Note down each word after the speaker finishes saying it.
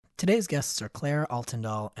Today's guests are Claire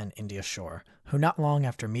Altendal and India Shore, who not long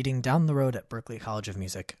after meeting down the road at Berklee College of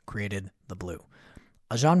Music created The Blue,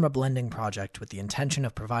 a genre-blending project with the intention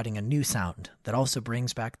of providing a new sound that also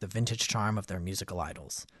brings back the vintage charm of their musical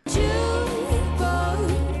idols.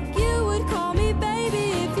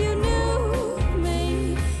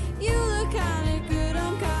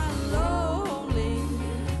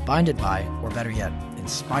 Binded by, or better yet,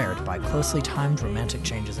 inspired by closely timed romantic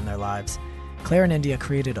changes in their lives, Claire and India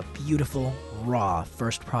created a beautiful, raw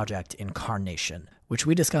first project in Carnation, which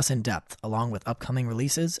we discuss in depth along with upcoming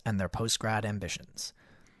releases and their post-grad ambitions.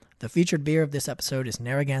 The featured beer of this episode is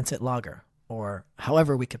Narragansett Lager, or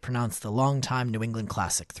however we could pronounce the long-time New England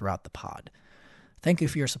classic throughout the pod. Thank you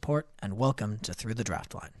for your support, and welcome to Through the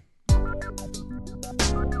Draft Line.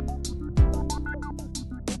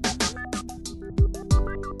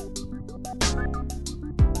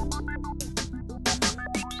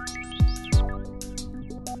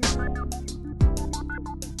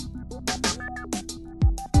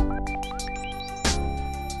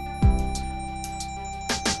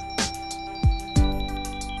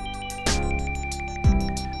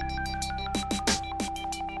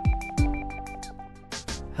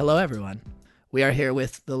 Hello, everyone. We are here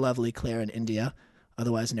with the lovely Claire and India,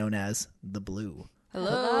 otherwise known as The Blue.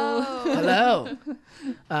 Hello. Hello.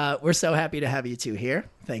 We're so happy to have you two here.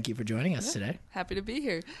 Thank you for joining us today. Happy to be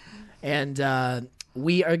here. And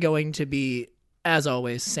we are going to be, as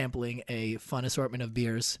always, sampling a fun assortment of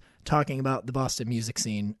beers, talking about the Boston music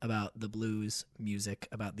scene, about the blues music,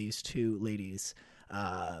 about these two ladies'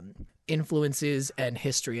 influences and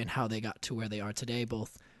history and how they got to where they are today,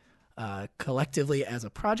 both collectively as a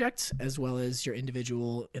project, as well as your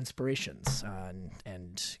individual inspirations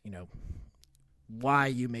and you know, why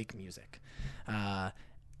you make music.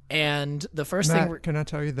 And the first Matt, thing can I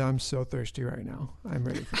tell you that I'm so thirsty right now? I'm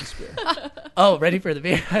ready for this beer. Oh, ready for the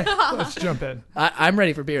beer? Let's jump in. I'm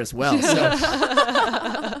ready for beer as well. So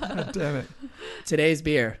God damn it. today's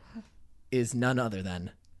beer is none other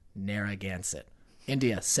than Narragansett.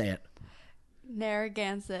 India, say it.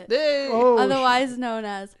 Narragansett, Hey. Oh, otherwise known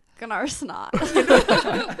as Gnarsenot.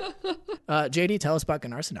 JD, tell us about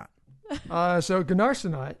Gnarsenot. So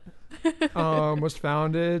Gnarsenot was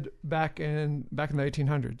founded back in the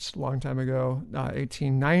 1800s, a long time ago.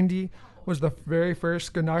 1890 was the very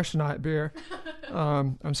first Gnarsenot beer.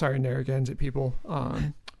 I'm sorry, Narragansett people.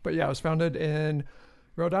 But yeah, it was founded in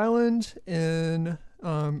Rhode Island the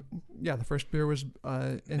first beer was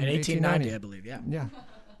in 1890, I believe, yeah. Yeah.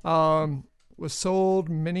 Was sold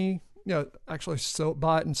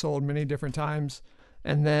bought and sold many different times.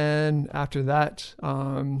 And then after that,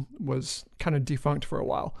 was kind of defunct for a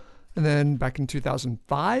while. And then back in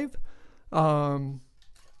 2005,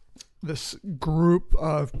 this group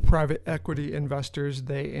of private equity investors,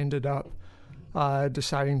 they ended up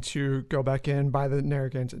deciding to go back in, buy the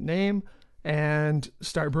Narragansett name, and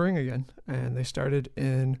start brewing again. And they started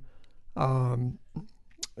in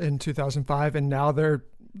 2005, and now they're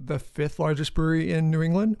the fifth largest brewery in New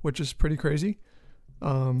England, which is pretty crazy.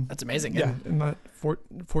 That's amazing. Yeah, in that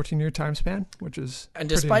 14-year time span, which is And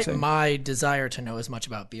pretty despite insane. my desire to know as much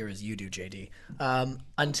about beer as you do, JD,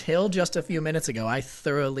 until just a few minutes ago, I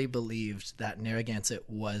thoroughly believed that Narragansett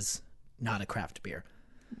was not a craft beer.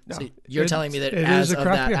 No, So you're telling me that it as is a of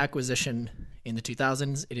craft that beer. acquisition in the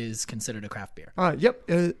 2000s, it is considered a craft beer. Yep,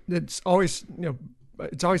 it's always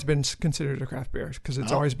been considered a craft beer because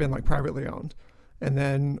it's always been like privately owned, and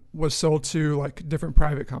then was sold to like different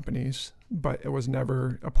private companies, but it was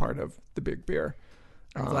never a part of the big beer.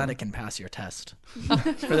 I'm glad it can pass your test.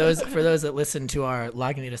 For those that listen to our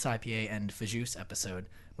Lagunitas IPA and Fajus episode,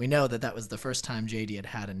 we know that was the first time JD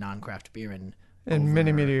had a non-craft beer in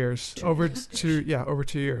Many years, 2 over years. 2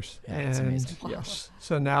 years, Yeah, that's and amazing. yes,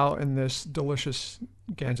 so now in this delicious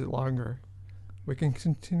Gansett Lager, we can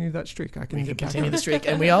continue that streak. I can We get can back continue on the it. streak.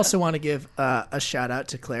 And we also want to give a shout out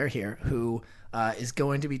to Claire here, who is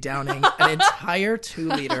going to be downing an entire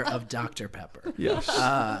 2-liter of Dr. Pepper. Yes,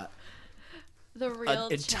 The real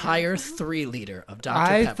An entire 3-liter of Dr.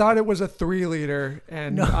 I Pepper. thought it was a 3-liter,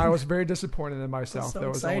 and No. I was very disappointed in I'm myself. so There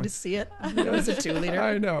was excited only, to see it. It was a 2-liter.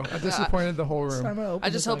 I know, I disappointed the whole room. I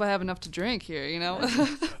just hope I have enough to drink here, you know?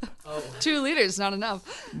 Oh. 2 liters, not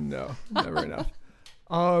enough. No, never enough.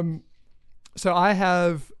 So I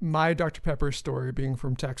have my Dr. Pepper story being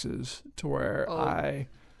from Texas, to where Oh.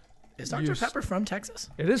 Is Dr. Pepper from Texas?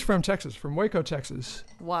 It is from Texas, from Waco, Texas.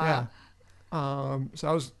 Wow. Yeah.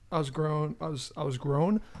 So I was grown. I was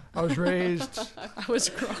raised I was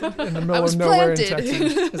grown. in the I middle was of nowhere in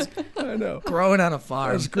planted. Texas. I know. Growing on a I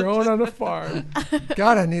farm. was growing on a farm.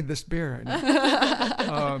 God, I need this beer right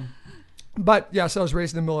now. But yeah, so I was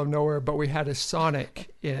raised in the middle of nowhere, but we had a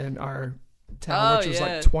Sonic in our town, Oh, which was yeah.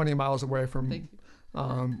 like 20 miles away from Thank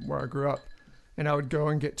where I grew up. And I would go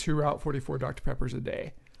and get 2 Route 44 Dr. Peppers a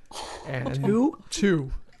day. And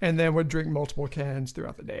Two. And then would drink multiple cans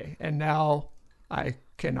throughout the day. And now I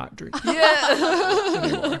cannot drink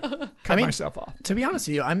anymore. Cut myself off. To be honest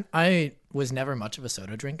with you, I was never much of a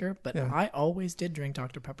soda drinker, but Yeah. I always did drink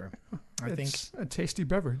Dr. Pepper. I think, It's a tasty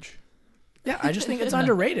beverage. yeah, I just think it's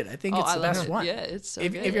underrated. I think it's I the love best it. one. Yeah, it's so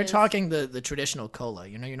if, good. if you're talking the traditional cola,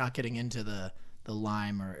 you're not getting into the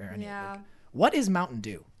lime or any. Yeah. Like, what is Mountain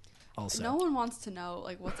Dew? Also, No one wants to know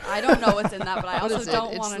like what's. I don't know what's in that, but I What also is it?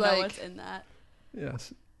 don't It's want to like- know what's in that.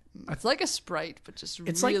 Yes. It's like a Sprite, but just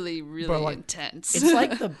It's like- really, really but like- intense. it's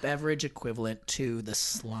like the beverage equivalent to the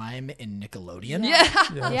slime in Nickelodeon. yeah.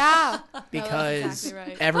 Yes. Yeah, Because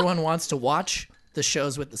exactly right. everyone wants to watch the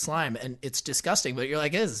shows with the slime, and it's disgusting. But you're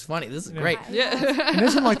like, this is funny. This is great. Yeah. And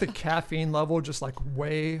isn't like the caffeine level just like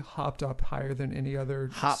way hopped up higher than any other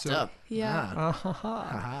Hopped soda? up. Yeah.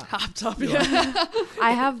 Ah. Hopped up. Yeah.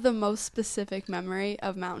 I have the most specific memory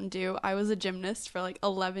of Mountain Dew. I was a gymnast for like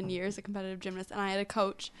 11 years, a competitive gymnast, and I had a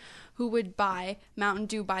coach who would buy Mountain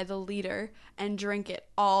Dew by the liter and drink it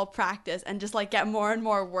all practice and just like get more and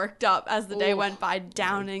more worked up as the day went by,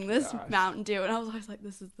 downing this Mountain Dew. And I was always like,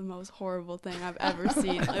 this is the most horrible thing I've ever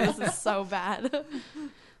seen. Like, this is so bad.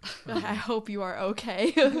 Like, I hope you are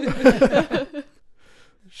okay.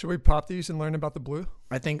 Should we pop these and learn about the blue?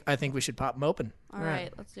 I think we should pop them open. All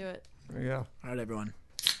right, let's do it. There you go. All right, everyone.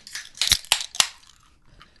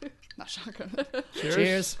 Not shotgun.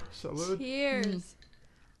 Cheers. Salute. Cheers.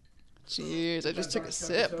 Cheers. I just took a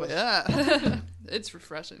sip, but yeah. It's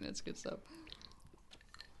refreshing. It's good stuff.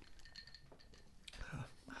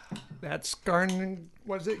 That's Garden.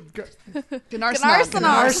 What is it? Gnarsenot.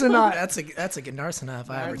 Arsenal. That's a Ganarsana if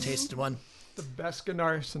I ever tasted one. The best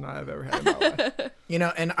Ganarsana I've ever had in my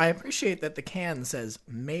life. And I appreciate that the can says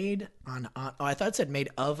made on. Oh, I thought it said made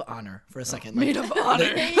of honor for a second. Made of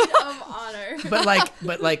honor. Maid of honor.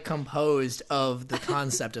 but like composed of the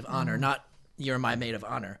concept of honor, not you're my maid of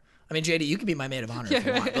honor. I mean, JD, you can be my maid of honor if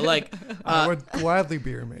you want, but like I would gladly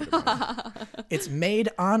be your maid. Of honor. it's made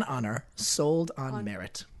on honor, sold on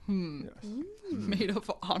merit. Made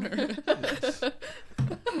of honor.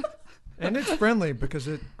 And it's friendly because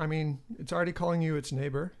it's already calling you its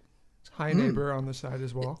neighbor. It's hi neighbor on the side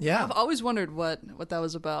as well. Yeah, I've always wondered what that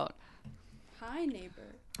was about. Hi,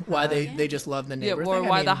 neighbor. why they just love the Yeah, neighbor or thing.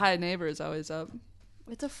 why I the mean, high neighbor is always up.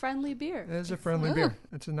 It's a friendly beer. It is a friendly beer.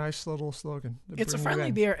 It's a nice little slogan. to It's a bring you friendly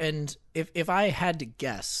in. beer, and if I had to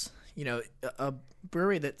guess, a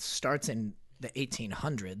brewery that starts in the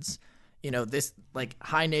 1800s, this like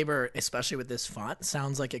High Neighbor, especially with this font,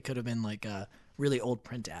 sounds like it could have been like a really old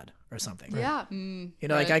print ad or something. Yeah.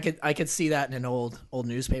 Like Right. I could see that in an old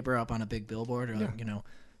newspaper up on a big billboard, or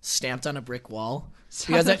stamped on a brick wall.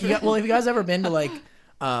 If you guys ever been to like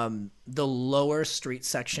the lower street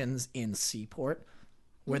sections in Seaport,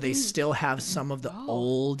 where they still have some of the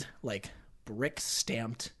old like brick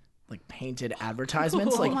stamped like painted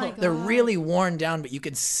advertisements, like my they're God. really worn down, but you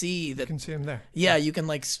can see that. You can see them there. Yeah, you can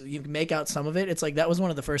you can make out some of it. It's like that was one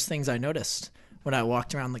of the first things I noticed when I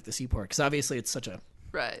walked around like the Seaport, because obviously it's such a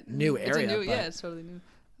Right. new It's area. a new, but, yeah, it's totally new.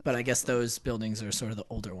 but I guess those buildings are sort of the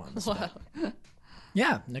older ones. Wow.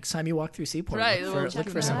 Yeah, next time you walk through Seaport, Right, look we'll for, check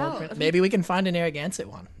look for that some old out. print. Maybe we can find an Narragansett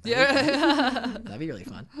one. Yeah. That'd be really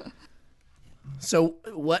fun. So,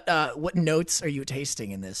 what notes are you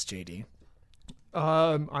tasting in this, JD?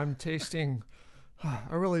 I'm tasting. I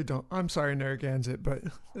really don't. I'm sorry, Narragansett, but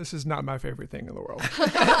this is not my favorite thing in the world.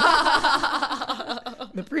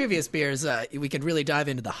 The previous beers, we could really dive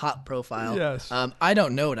into the hop profile. Yes. I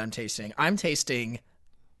don't know what I'm tasting. I'm tasting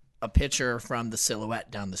a pitcher from the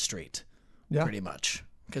Silhouette down the street, Yeah. pretty much.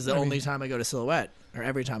 Because the only time I go to Silhouette, or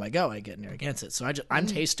every time I go, I get Narragansett. So I'm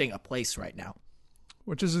tasting a place right now.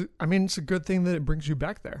 Which is, it's a good thing that it brings you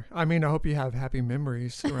back there. I hope you have happy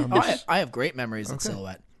memories around Oh, this. I have great memories at Okay.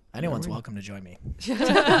 Silhouette. Anyone's welcome to join me.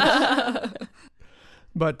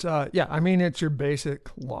 But it's your basic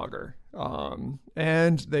lager.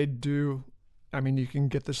 And they do, you can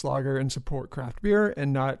get this lager and support craft beer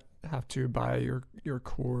and not have to buy your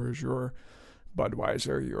Coors, your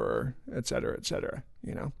Budweiser, your et cetera,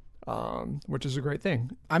 which is a great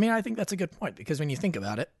thing. I think that's a good point, because when you think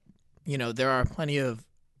about it, there are plenty of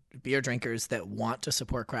beer drinkers that want to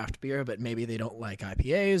support craft beer, but maybe they don't like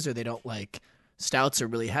IPAs, or they don't like stouts or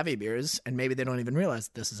really heavy beers, and maybe they don't even realize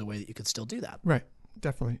this is a way that you could still do that. Right.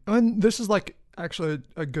 Definitely. And this is like actually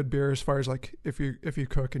a good beer as far as like if you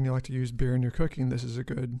cook and you like to use beer in your cooking, this is a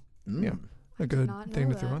good a good Not thing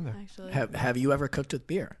know to throw that, in there. Actually. Have you ever cooked with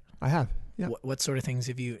beer? I have. Yeah. What sort of things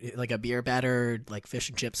have you, like a beer batter, like fish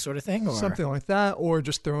and chips sort of thing? Or? Something like that, or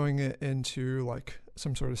just throwing it into like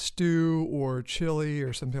some sort of stew or chili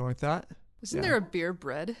or something like that. Isn't there a beer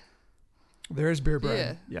bread? There is beer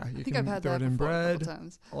bread. Yeah, you I think can I've had throw that it in before a bread, couple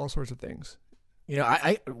times. all sorts of things. You know,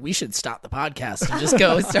 we should stop the podcast and just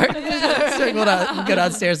go go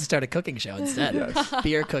downstairs and start a cooking show instead. Yes.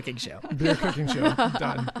 Beer cooking show. Beer cooking show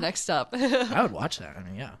done. Next up. I would watch that. I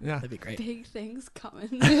mean, yeah, Yeah. that'd be great. Big things coming.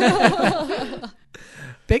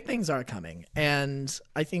 Big things are coming, and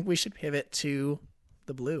I think we should pivot to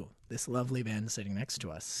the Blue, this lovely band sitting next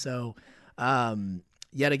to us. So,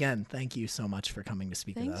 yet again, thank you so much for coming to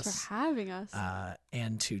speak with Thanks us. for having us.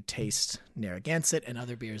 And to taste Narragansett and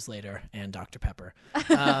other beers later, and Dr. Pepper.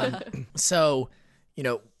 So, you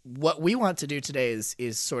know, what we want to do today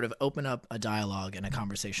is sort of open up a dialogue and a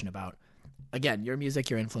conversation about, again, your music,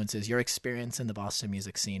 your influences, your experience in the Boston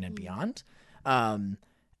music scene and beyond. And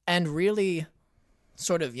really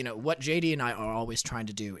sort of, you know, what JD and I are always trying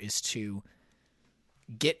to do is to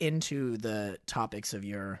get into the topics of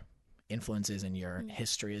your influences and your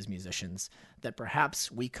history as musicians that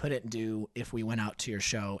perhaps we couldn't do if we went out to your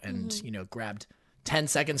show and, you know, grabbed 10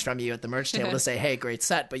 seconds from you at the merch table to say, hey, great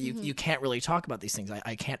set. But you can't really talk about these things.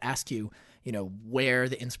 I can't ask you, you know, where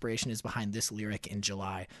the inspiration is behind this lyric in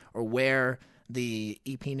July or where the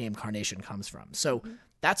EP name Carnation comes from. So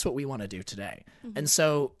that's what we want to do today. And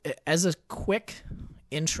so as a quick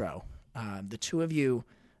intro, the two of you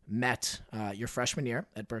met your freshman year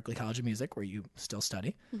at Berklee College of Music, where you still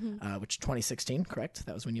study, which 2016, correct?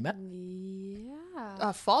 That was when you met?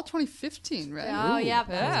 Yeah. Fall 2015, right? Oh, yeah.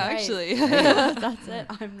 That's right. Actually. That's it.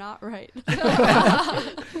 I'm not right.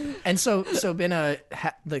 And so been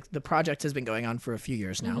the project has been going on for a few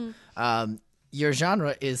years now. Your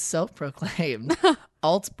genre is self-proclaimed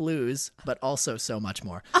alt blues, but also so much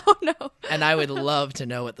more. Oh, no. And I would love to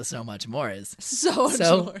know what the so much more is. So much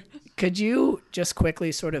So more. could you just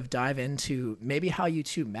quickly sort of dive into maybe how you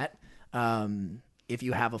two met? If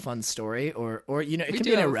you have a fun story or you know, it could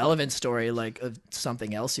do be an have a irrelevant story like of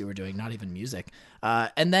something else you were doing, not even music.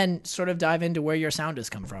 And then sort of dive into where your sound has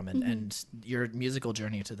come from and your musical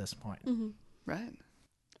journey to this point. Right.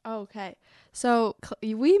 Okay. So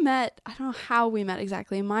we met, I don't know how we met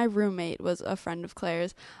exactly. My roommate was a friend of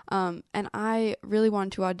Claire's, and I really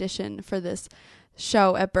wanted to audition for this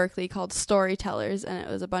show at Berklee called Storytellers, and it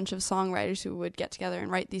was a bunch of songwriters who would get together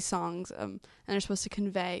and write these songs, and they're supposed to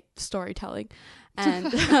convey storytelling.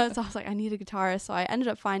 And so I was like, I need a guitarist, so I ended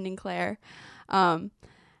up finding Claire, and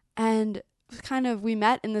kind of we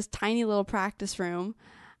met in this tiny little practice room,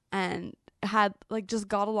 and had like just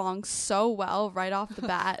got along so well right off the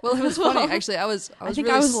bat. Well, it was funny actually. I think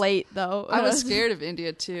I was late though. I was scared of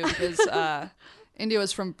India too because India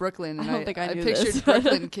was from Brooklyn, and I don't think I knew pictured this.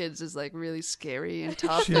 Brooklyn kids as like really scary and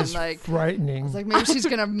tough, She and is like frightening. I was like maybe she's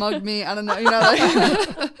gonna mug me. I don't know, you know.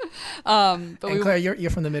 Like, but And Claire, you're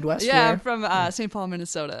from the Midwest? yeah, where? I'm from St. Paul,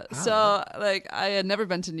 Minnesota. So like I had never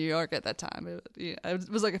been to New York at that time. It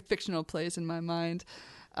was like a fictional place in my mind.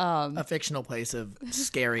 A fictional place of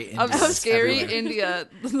scary Of Indians scary everywhere. India,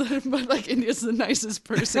 but like India's the nicest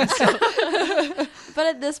person. So. But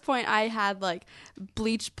at this point, I had like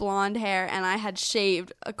bleached blonde hair, and I had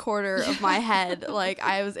shaved a quarter of my head. Like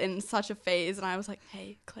I was in such a phase, and I was like,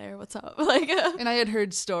 "Hey, Claire, what's up?" Like, And I had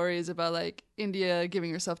heard stories about like India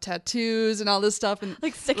giving herself tattoos and all this stuff, and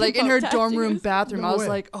Like stick like and in her poke dorm room tattoos. bathroom. No I was way.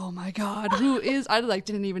 like, "Oh my god, who is?" I like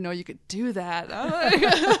didn't even know you could do that. I was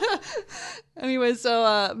like anyway,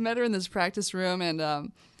 so met her in this practice room,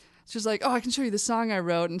 and she was like, "Oh, I can show you the song I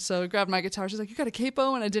wrote." And so I grabbed my guitar. She's like, "You got a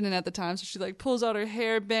capo?" And I didn't at the time. So she like pulls out her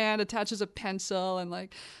hairband, attaches a pencil, and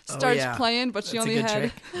like starts yeah. playing. But she That's a only good had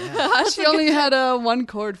trick. Yeah. she only had one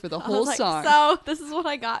chord for the I was whole like, song. So this is what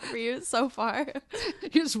I got for you so far.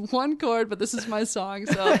 Here's one chord, but this is my song.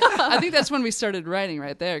 So I think that's when we started writing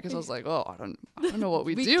right there, because I was like, "Oh, I don't know what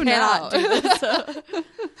we do now." cannot do this. So.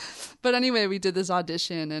 But anyway, we did this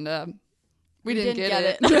audition, and we didn't get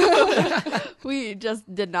it. it. We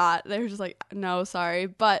just did not. They were just like, no, sorry.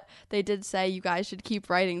 But they did say you guys should keep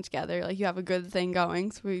writing together. Like you have a good thing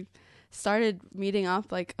going. So we started meeting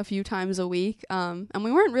up like a few times a week. And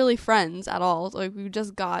we weren't really friends at all. Like we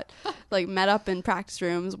just got like met up in practice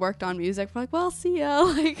rooms, worked on music. We're like, well, see ya.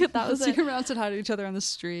 Like that was See it. around, said hi to each other on the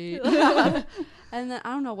street. And then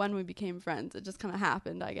I don't know when we became friends. It just kind of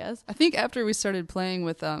happened, I guess. I think after we started playing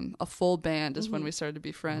with a full band is when we started to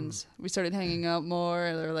be friends. We started hanging out more,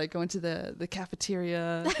 or like going to the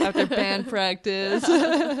cafeteria after band practice.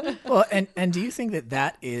 Well, and do you think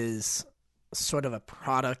that is sort of a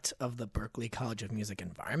product of the Berklee College of Music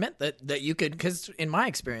environment that you could, because in my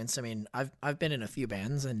experience, I mean, I've been in a few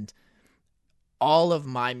bands, and all of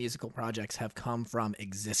my musical projects have come from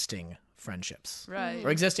existing friendships Right. or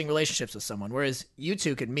existing relationships with someone, whereas you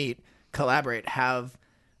two could meet, collaborate, have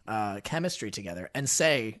chemistry together, and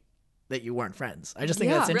say that you weren't friends. I just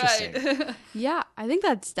think that's interesting. Right. Yeah, I think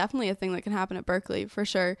that's definitely a thing that can happen at Berkeley for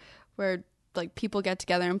sure, where like people get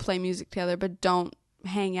together and play music together, but don't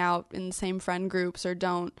hang out in the same friend groups or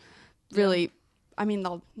don't really. I mean,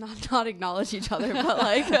 they'll not acknowledge each other, but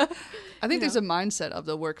like, I think there's a mindset of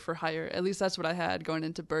the work for hire. At least that's what I had going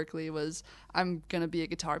into Berkeley was I'm going to be a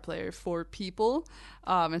guitar player for people.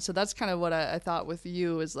 And so that's kind of what I thought with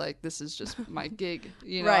you is like, this is just my gig.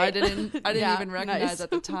 You know, Right. I didn't Yeah, even recognize nice.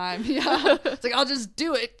 at the time. Yeah. It's like, I'll just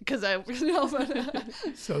do it because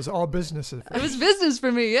So it's all business at it first. was business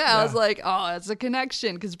for me. Yeah. I was Yeah. like, oh, it's a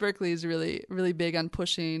connection because Berkeley is really, really big on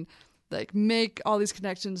pushing like make all these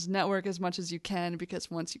connections, network as much as you can,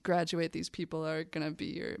 because once you graduate, these people are going to be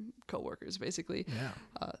your coworkers, basically.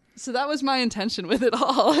 Yeah. So that was my intention with it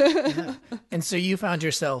all. Yeah. And so you found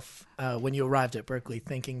yourself, when you arrived at Berkeley,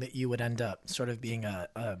 thinking that you would end up sort of being a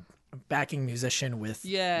backing musician with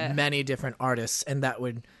Yeah. many different artists, and that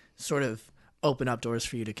would sort of open up doors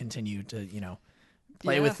for you to continue to,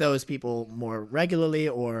 play Yeah. with those people more regularly,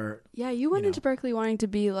 or yeah, you went know. into Berkeley wanting to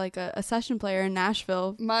be like a session player in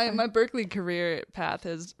Nashville. My Berkeley career path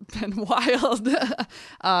has been wild.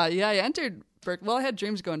 I entered Berkeley. Well, I had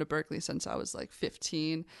dreams going to Berkeley since I was like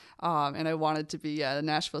 15, and I wanted to be a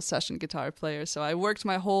Nashville session guitar player. So I worked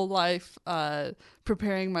my whole life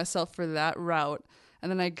preparing myself for that route. And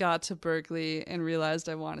then I got to Berkeley and realized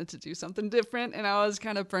I wanted to do something different. And I was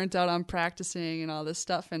kind of burnt out on practicing and all this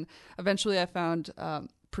stuff. And eventually I found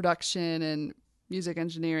production and music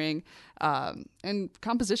engineering and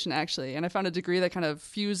composition, actually. And I found a degree that kind of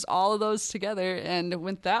fused all of those together and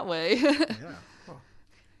went that way.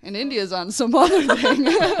 And India's on some other thing.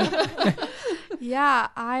 Yeah,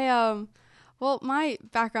 well, my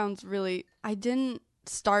background's really, I didn't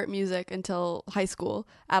start music until high school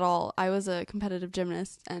at all. I was a competitive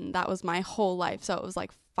gymnast, and that was my whole life. So it was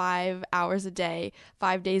like 5 hours a day,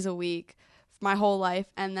 5 days a week, my whole life.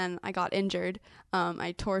 And then I got injured.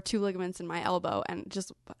 I tore 2 ligaments in my elbow and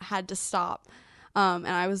just had to stop. And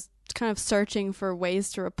I was kind of searching for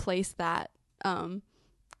ways to replace that kind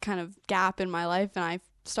of gap in my life. And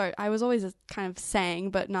I was always kind of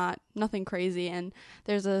sang, but nothing crazy. And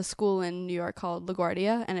there's a school in New York called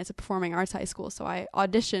LaGuardia, and it's a performing arts high school. So I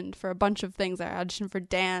auditioned for a bunch of things. I auditioned for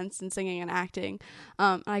dance and singing and acting.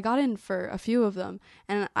 And I got in for a few of them.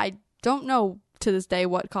 And I don't know to this day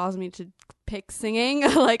what caused me to pick singing.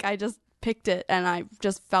 Like, I just picked it and I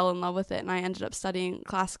just fell in love with it. And I ended up studying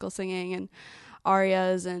classical singing and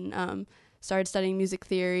arias and started studying music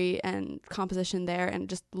theory and composition there and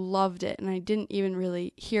just loved it. And I didn't even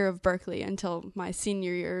really hear of Berkeley until my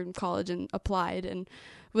senior year in college and applied and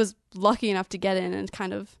was lucky enough to get in. And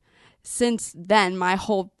kind of since then, my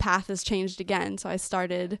whole path has changed again. So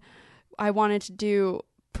I wanted to do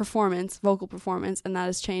vocal performance, and that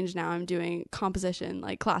has changed now. I'm doing composition,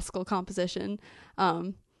 like classical composition.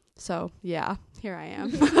 So yeah, here I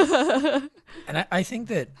am. And I think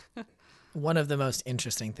that one of the most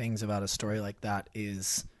interesting things about a story like that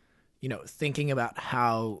is, thinking about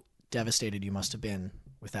how devastated you must have been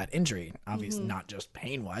with that injury. Obviously, not just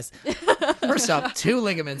pain-wise. First off, 2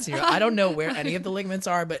 ligaments here. I don't know where any of the ligaments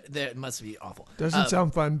are, but it must be awful. Doesn't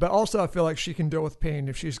sound fun, but also I feel like she can deal with pain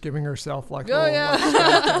if she's giving herself like Oh, little, yeah. like,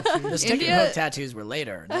 scratch The tattoos. stick and India- hook tattoos were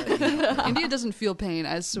later. India doesn't feel pain,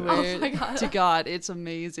 I swear to God. It's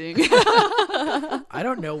amazing. I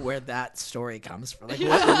don't know where that story comes from. Like,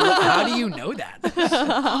 how do you know that?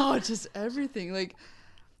 Oh, just everything. Like,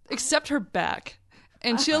 except her back.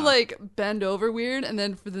 And she'll like bend over weird, and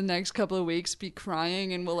then for the next couple of weeks be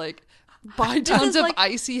crying, and we'll like buy tons of like-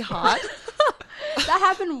 icy hot. That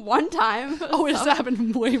happened one time. Oh, it's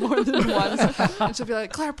happened way more than once. And she'll be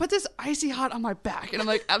like, Claire, put this icy hot on my back. And I'm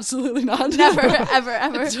like, absolutely not. Never, ever, I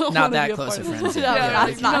ever. don't Not wanna that be a close part of of friends. this. No, Yeah,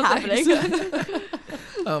 that's not thanks. happening.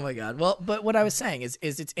 Oh my God. Well, but what I was saying is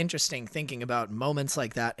it's interesting thinking about moments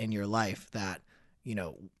like that in your life that,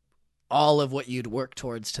 all of what you'd worked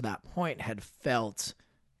towards to that point had felt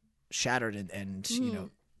shattered and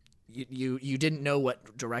you didn't know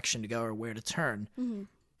what direction to go or where to turn. Mm-hmm.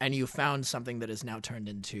 And you found something that is now turned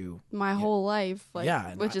into, My whole life, like, Yeah,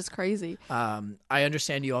 and which is crazy. I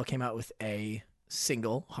understand you all came out with a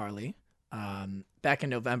single, Harley, back in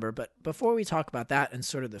November. But before we talk about that and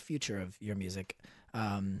sort of the future of your music,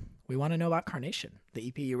 we want to know about Carnation, the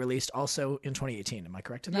EP you released also in 2018. Am I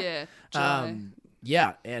correct in that? Yeah. July.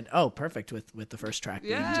 Yeah, and and with the first track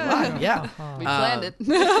being Yeah. July. Yeah. We planned it.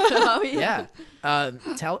 Oh, Yeah.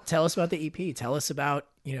 Tell us about the EP. Tell us about,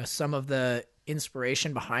 some of the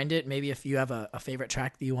inspiration behind it. Maybe if you have a favorite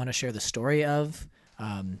track that you want to share the story of,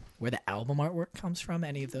 where the album artwork comes from,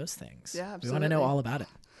 any of those things. Yeah, We absolutely. want to know all about it.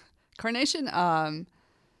 Carnation, well,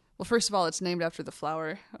 first of all, it's named after the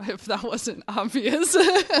flower, if that wasn't obvious.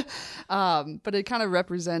 But it kind of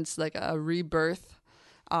represents like a rebirth.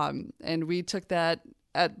 And we took that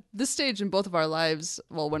at this stage in both of our lives.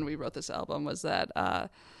 Well, when we wrote this album, was that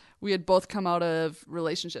we had both come out of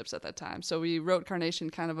relationships at that time. So we wrote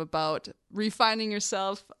Carnation kind of about refining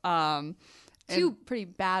yourself. Two pretty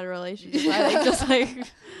bad relationships. I think just like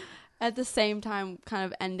at the same time kind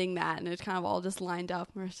of ending that, and it kind of all just lined up,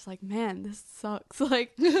 and we're just like, man, this sucks.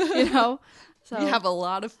 Like, you know, so We have a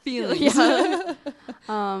lot of feelings. yeah.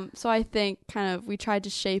 So I think kind of we tried to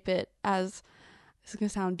shape it as, this is gonna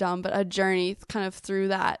sound dumb, but a journey kind of through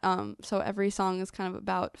that. So every song is kind of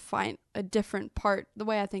about find a different part, the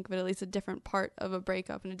way I think of it, at least a different part of a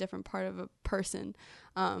breakup and a different part of a person.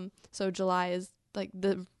 So July is like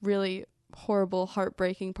the really horrible,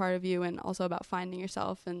 heartbreaking part of you, and also about finding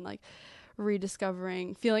yourself and like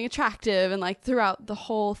rediscovering feeling attractive, and like throughout the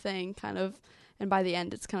whole thing kind of, and by the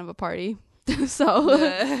end it's kind of a party. So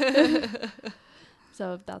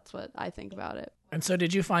so that's what I think about it. And so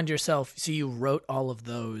did you find yourself, so you wrote all of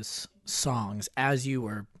those songs as you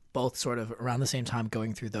were both sort of around the same time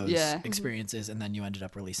going through those experiences, and then you ended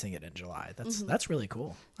up releasing it in July. That's really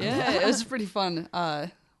cool. Yeah, it was pretty fun.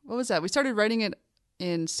 What was that? We started writing it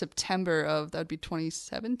in September of, that would be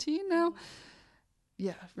 2017 now?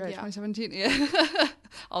 Yeah, right, Yeah. 2017. Yeah,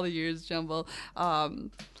 all the years jumble.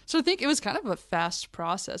 So I think it was kind of a fast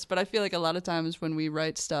process, but I feel like a lot of times when we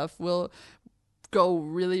write stuff, we'll go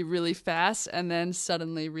really, really fast and then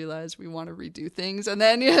suddenly realize we want to redo things. And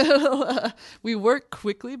then we work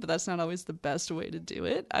quickly, but that's not always the best way to do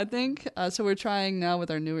it, I think. So we're trying now with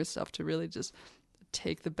our newer stuff to really just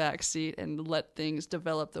take the back seat and let things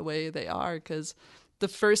develop the way they are, because the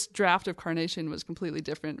first draft of Carnation was completely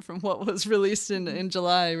different from what was released in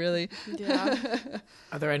July, really. Yeah.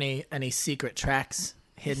 Are there any secret tracks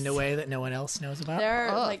hidden away that no one else knows about? There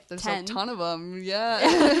are like There's 10. a ton of them, yeah.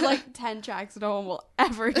 There's like 10 tracks no one will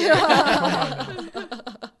ever hear.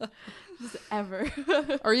 Just ever.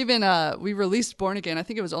 Or even we released Born Again. I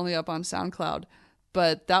think it was only up on SoundCloud,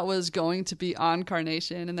 but that was going to be on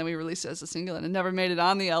Carnation, and then we released it as a single, and it never made it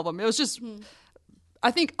on the album. It was just, I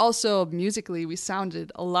think also musically we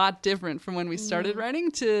sounded a lot different from when we started writing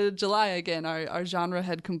to July. Again, our genre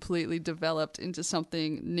had completely developed into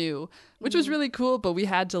something new, which was really cool, but we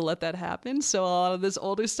had to let that happen. So a lot of this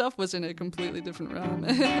older stuff was in a completely different realm.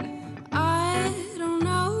 I don't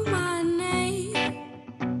know my name,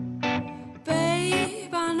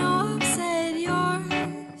 babe, I know I've said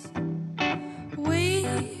yours.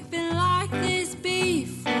 We've been like this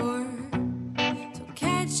before, so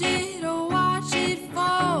catch it or watch it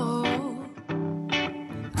fall.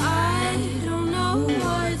 I don't know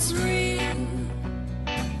what's real,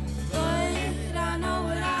 but I know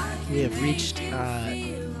what I can. We have reached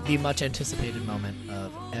feel. the much anticipated moment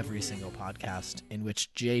of every single podcast, in which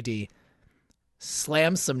JD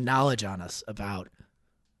slams some knowledge on us about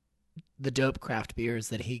the dope craft beers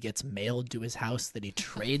that he gets mailed to his house, that he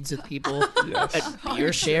trades with people at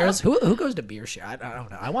beer shares. Who goes to beer share? I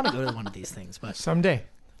don't know. I want to go to one of these things, but Someday.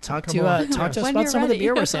 talk Come to on. us When about you're some of the ready.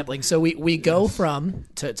 beer we're sampling. So we go from,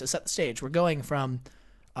 to set the stage, we're going from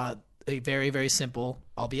a very, very simple,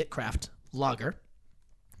 albeit craft, lager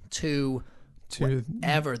to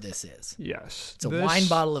whatever this is. Yes. It's a wine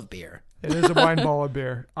bottle of beer. It is a wine bottle of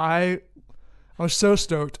beer. I was so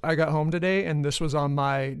stoked. I got home today and this was on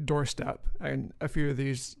my doorstep, and a few of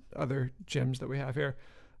these other gyms that we have here.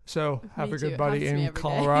 So have Me a good too. It buddy happens to me in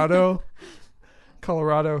every day.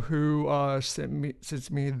 Colorado who sends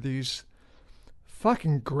me these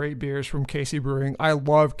fucking great beers from Casey Brewing. I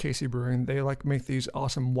love Casey Brewing. They like make these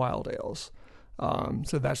awesome wild ales.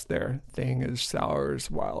 So that's their thing, is sours,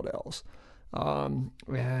 wild ales.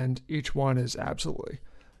 And each one is absolutely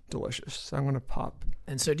delicious. So I'm going to pop.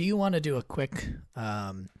 And so do you want to do a quick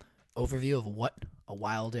overview of what a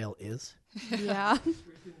wild ale is? Yeah.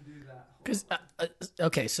 Because,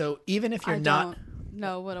 okay, so even if you're I not, don't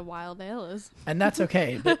know what a wild ale is. and that's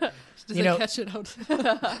okay, but Does you it know, catch it out?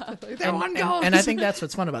 and I think that's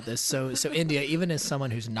what's fun about this. So India, even as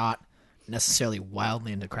someone who's not necessarily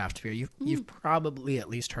wildly into craft beer, you've probably at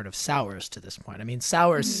least heard of sours to this point. I mean,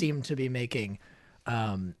 sours seem to be making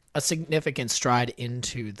a significant stride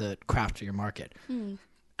into the craft beer market. And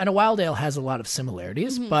a wild ale has a lot of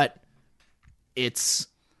similarities, but it's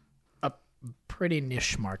a pretty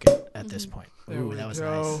niche market at this point. There Ooh, we that was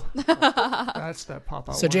go. That's that pop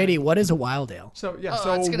out. So JD, what is a wild ale? So yeah, Oh,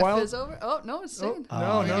 so it's gonna wild. fizz over. Oh no, it's staying.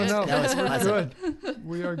 No, yeah, no. that was We're pleasant. good.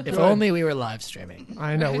 We are good. If only we were live streaming.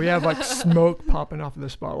 I know. We have like smoke popping off of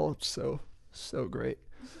this bottle. It's so great.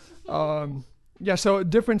 Yeah, so a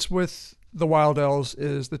difference with the wild ales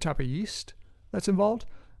is the type of yeast that's involved.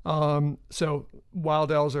 So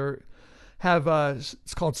wild ales have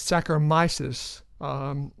it's called Saccharomyces.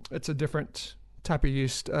 It's a different type of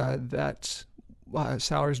yeast that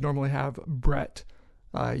sours normally have Brett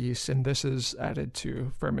yeast, and this is added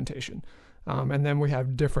to fermentation. And then we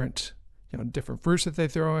have different fruits that they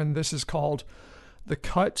throw in. This is called the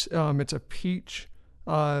Cut. It's a peach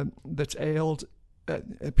that's aled.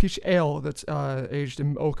 A peach ale that's aged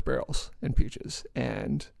in oak barrels and peaches.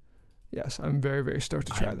 And yes, I'm very, very stoked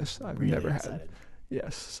to try I'm this. I've really never excited. had.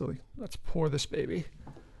 Yes, so let's pour this baby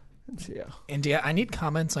and see how. India, I need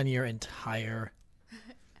comments on your entire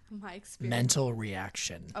My experience. mental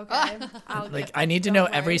reaction. Okay. I'll Like, get- I need to don't know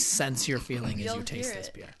worry. every sense you're feeling as You'll you taste hear this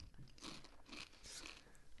it. beer.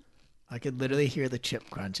 I could literally hear the chip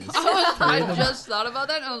crunches. I just thought about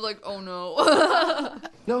that and I was like, oh no.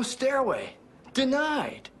 No stairway.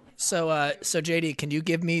 Denied. So JD, can you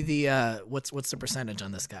give me the what's the percentage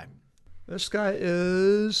on this guy? This guy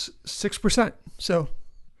is 6%. So,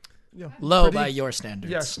 Low pretty- by your standards.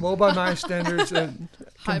 yes, low by my standards, and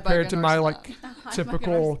High by compared to my Gunnarsson.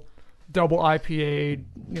 typical double IPA,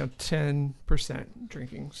 10%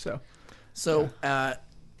 drinking. So,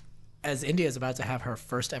 As India is about to have her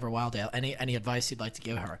first ever wild ale, any advice you'd like to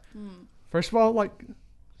give her? first of all,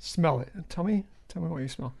 smell it. Tell me what you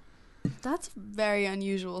smell. That's a very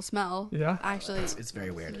unusual smell. Yeah? Actually, It's very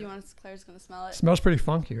weird. Claire's gonna smell it. Smells pretty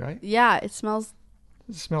funky, right? Yeah, it smells.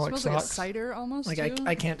 Does it smell like Smells like a socks? cider almost. Like too.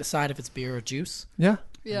 I can't decide if it's beer or juice. Yeah, And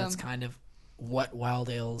Yeah. that's kind of what wild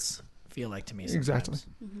ales feel like to me sometimes. Exactly.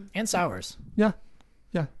 And sours. yeah.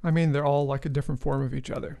 I mean, they're all like a different form of each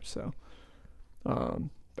other. So,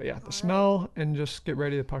 but yeah, the smell and just get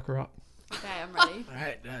ready to pucker up. Okay, I'm ready. All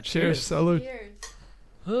right. Cheers, salute.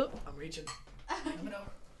 Cheers. I'm reaching. Coming over.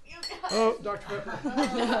 Oh, Dr. Pepper.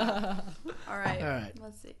 All right. All right.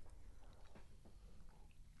 Let's see.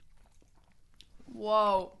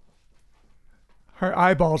 Whoa. Her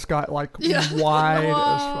eyeballs got wide as fuck.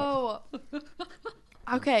 Whoa.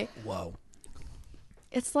 Okay, Whoa.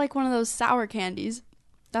 it's like one of those sour candies.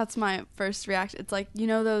 That's my first reaction. It's like,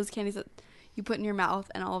 those candies that you put in your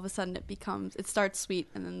mouth and all of a sudden it starts sweet,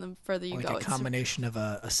 and then the further you Like go, a combination of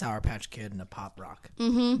a Sour Patch Kid and a Pop Rock.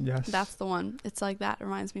 Yes. that's the one. It's like that. It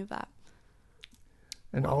reminds me of that.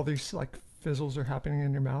 And all these fizzles are happening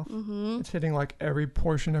in your mouth. Mm-hmm. It's hitting every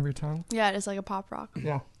portion of your tongue. Yeah, it is like a pop rock.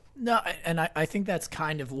 Yeah. No, and I think that's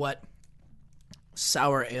kind of what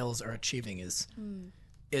sour ales are achieving is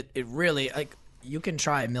it really, you can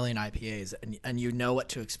try a million IPAs and you know what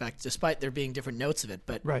to expect despite there being different notes of it.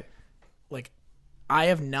 But Right. I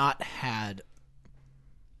have not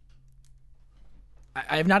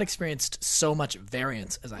experienced so much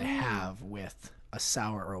variance as I have with a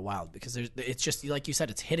sour or a wild, because it's just like you said,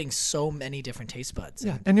 it's hitting so many different taste buds.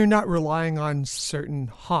 Yeah, and you're not relying on certain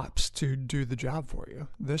hops to do the job for you.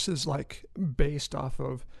 This is based off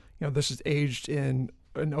of, this is aged in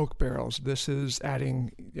oak barrels. This is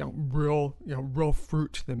adding, real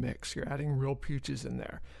fruit to the mix. You're adding real peaches in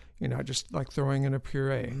there. You're not just throwing in a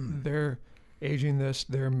puree. They're aging this.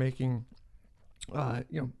 They're making,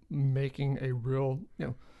 making a real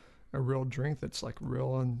drink that's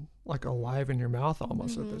real and alive in your mouth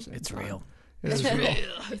almost at the same It's time. real. It is real.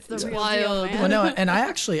 It's the real wild. deal, Well, man. no, and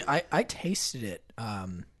I tasted it,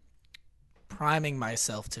 priming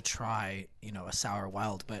myself to try, a sour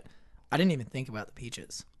wild, but I didn't even think about the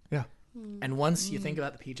peaches. Yeah. And once you think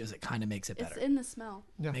about the peaches, it kind of makes it It's better. in the smell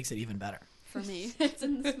Yeah. Makes it even better. for me. It's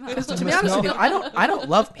in the smell. To be honest with you, I don't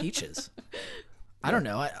love peaches. I don't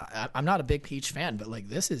know. I'm not a big peach fan, but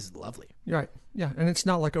this is lovely. You're right. Yeah, and it's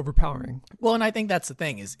not overpowering. Well, and I think that's the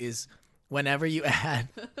thing is whenever you add,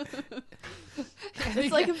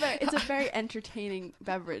 It's a very entertaining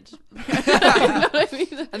beverage. I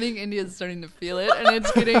think India's starting to feel it, and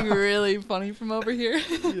it's getting really funny from over here.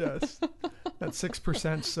 Yes. That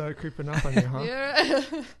 6%'s creeping up on you, huh? Yeah.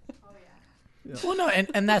 well, no,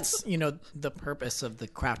 and that's the purpose of the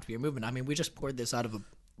craft beer movement. I mean, we just poured this out of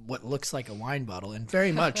what looks like a wine bottle, and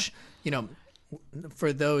very much,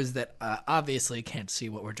 for those that obviously can't see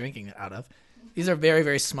what we're drinking it out of, these are very,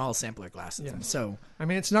 very small sampler glasses. Yeah. So I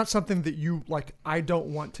mean, it's not something that you I don't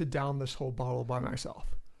want to down this whole bottle by myself,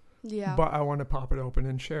 Yeah. but I want to pop it open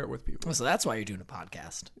and share it with people. so that's why you're doing a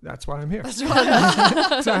podcast. That's why I'm here. So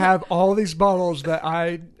I have all these bottles that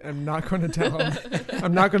I am not going to down.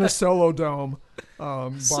 I'm not going to solo dome.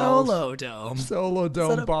 bottles. Solo Dome. Solo Is that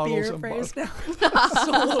Dome a bottles beer and phrase bottles. now?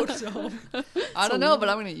 Solo Dome. I don't know, but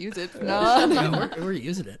I'm gonna use it. No, No, we're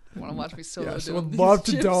using it. want to watch me solo Yes, I dome would these love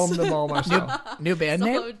to chips. dome them all myself. New band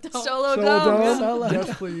name? Solo dome. Solo Solo dome. Dome? Solo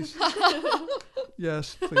Yes, please.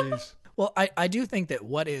 Yes, please. Well, I do think that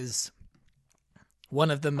what is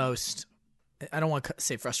one of the most, I don't want to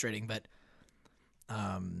say frustrating, but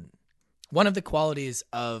one of the qualities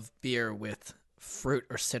of beer with fruit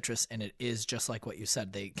or citrus in it is just like what you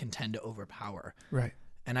said, they can tend to overpower. Right.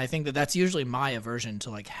 And I think that that's usually my aversion to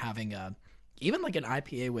like having even like an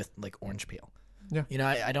IPA with like orange peel. Yeah. You know,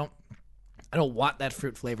 I don't want that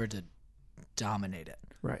fruit flavor to dominate it.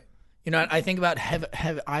 Right. You know, I think about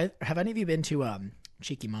have any of you been to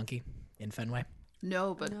Cheeky Monkey in Fenway?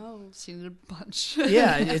 No, but No. seen it a bunch.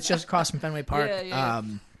 Yeah, it's just across from Fenway Park. Yeah.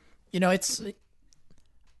 You know,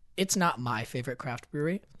 it's not my favorite craft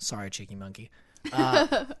brewery. Sorry, Cheeky Monkey.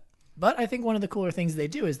 But I think one of the cooler things they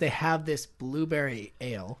do is they have this blueberry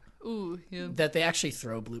ale Ooh, yeah. that they actually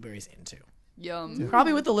throw blueberries into. Yum.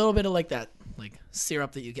 Probably with a little bit of like that like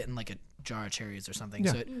syrup that you get in like a jar of cherries or something.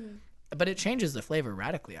 Yeah. So but it changes the flavor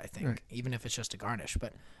radically, I think, Right. even if it's just a garnish.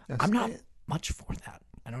 But Yes. I'm not much for that.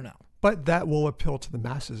 I don't know. But that will appeal to the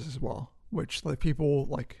masses as well, which like people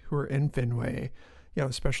like who are in Fenway, you know,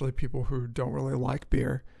 especially people who don't really like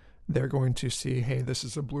beer, they're going to see, hey, this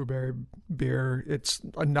is a blueberry beer. It's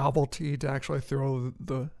a novelty to actually throw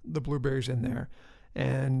the blueberries in there,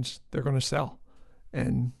 and they're going to sell.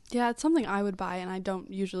 And Yeah, it's something I would buy, and I don't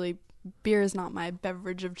usually. Beer is not my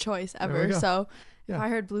beverage of choice we ever. go. So Yeah. if I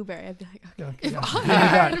heard blueberry, I'd be like, okay. yeah, I give me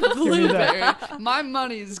that. heard Give me that. blueberry. My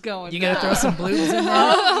money's going. You gotta down. throw some blues in there?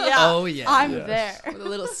 Yeah, Oh, yeah. I'm Yes. there. With a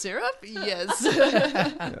little syrup? Yes.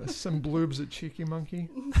 Yeah, some bloobs at Cheeky Monkey.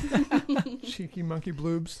 Cheeky Monkey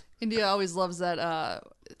bloobs. India always loves that.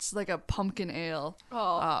 It's like a pumpkin ale.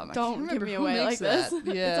 Oh, I can't don't give remember me who away like makes this. that.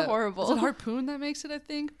 Yeah. It's horrible. Is it Harpoon that makes it, I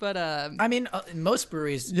think? But I mean, most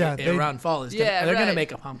breweries Yeah, they- around fall is Yeah, they're going to right.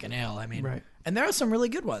 make a pumpkin ale. I mean, Right. and there are some really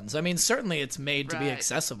good ones. I mean, certainly it's made to be Right.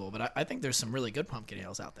 accessible, but I think there's some really good pumpkin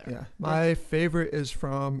ales out there. Yeah. My favorite is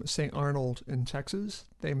from St. Arnold in Texas.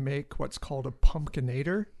 They make what's called a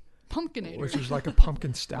pumpkinator, Pumpkinator. which is like a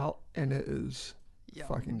pumpkin stout, and it is Yum.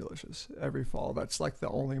 fucking delicious every fall. That's like the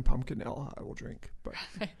only pumpkin ale I will drink. But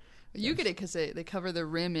You get it because they cover the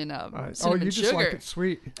rim in oh, cinnamon you just sugar. like it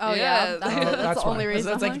sweet. Oh Yeah. yeah, Oh, that's that's the only why. So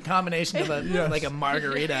reason. it's I'm like a combination of a Yes. like a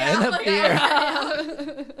margarita and a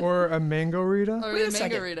beer. Or a mango Rita. Or Wait a the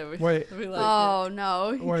second. margarita. Wait. We like Oh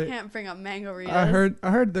no, you Wait. can't bring up mango Ritas. I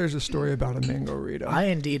heard there's a story about a mango Rita. I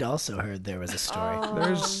indeed also heard there was a story.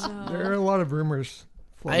 There are a lot of rumors.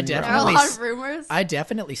 floating there are a definitely lot of rumors. I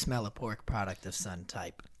definitely smell a pork product of some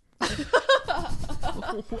type.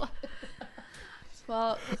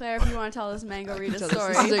 Well, Claire, if you want to tell this mango Rita This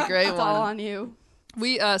story, is a great it's all one. on you.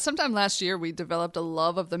 We sometime last year we developed a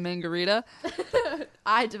love of the margarita.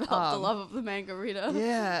 I developed the love of the mango Rita.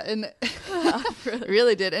 Yeah, and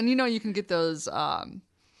really did. And you can get those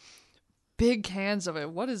big cans of it.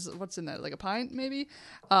 What's in that? Like a pint maybe?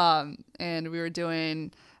 And we were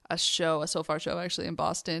doing a SoFar show actually in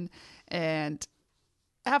Boston, and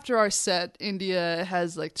after our set, India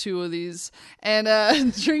has like 2 of these and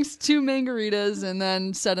drinks 2 margaritas, and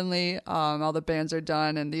then suddenly all the bands are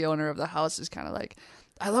done, and the owner of the house is kind of like,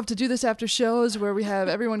 I love to do this after shows where we have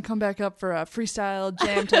everyone come back up for a freestyle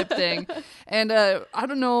jam type thing. And I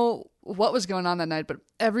don't know what was going on that night, but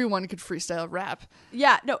everyone could freestyle rap.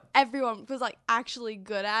 Yeah, no, everyone was like actually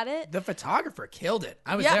good at it. The photographer killed it.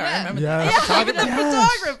 I was Yeah. there. I remember Yes. that. The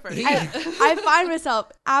photographer. I find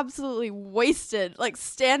myself absolutely wasted, like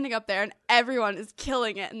standing up there, and everyone is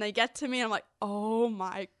killing it, and they get to me, and I'm like, oh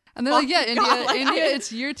my. And they're like, yeah, fucking India, God, like, India,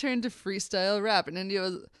 it's your turn to freestyle rap. And India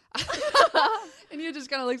was... India just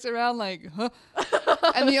kind of looks around like, huh?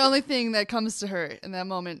 And the only thing that comes to her in that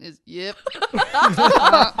moment is, yep.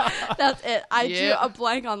 That's it. I drew Yeah. a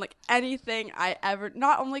blank on like anything I ever.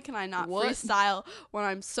 Not only can I not What? freestyle when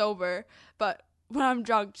I'm sober, but when I'm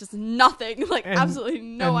drunk, just nothing. Like And- absolutely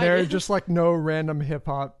no and there idea. are just like no random hip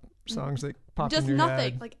hop songs that pop Just in your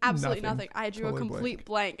nothing. head. Like absolutely nothing. I drew Totally a complete blank.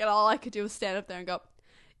 blank, and all I could do was stand up there and go,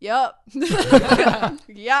 "Yup,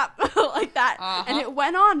 yep," like that. And it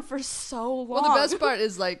went on for so long. Well, the best part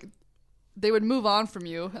is like, they would move on from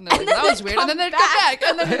you, and they're like, then that was they'd weird. And then come they'd come back,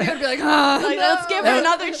 and then they'd be like, ah, Like, no. let's give it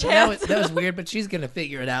another That chance. was weird, but she's gonna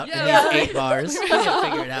figure it out in Yeah. these 8 bars. She's gonna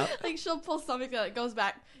figure it out. Like she'll pull something that goes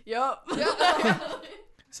back. Yup.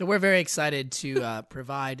 So we're very excited to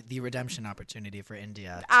provide the redemption opportunity for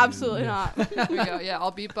India. to- Absolutely not. Here we go. Yeah,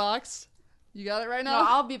 I'll beatbox. You got it right No, now?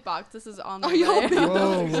 I'll beatbox. This is on the Oh, you'll way.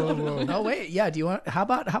 Whoa, whoa, whoa. Oh wait, yeah. Do you want? How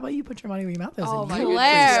about you put your money where your mouth is? Oh and my you goodness.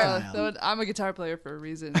 Claire. freestyle? I'm a guitar player for a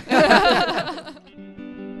reason.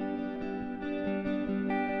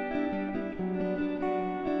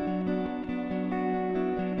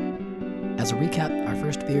 As a recap, our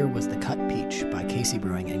first beer was the Cut Peach by Casey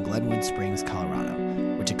Brewing in Glenwood Springs, Colorado,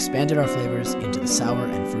 which expanded our flavors into the sour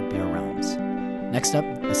and fruit beer realms. Next up,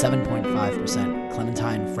 the 7.5%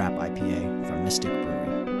 Clementine Frap IPA from Mystic Brewery.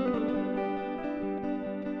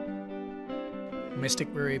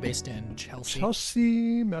 Mystic Brewery based in Chelsea.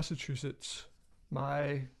 Chelsea, Massachusetts,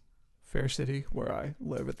 my fair city where I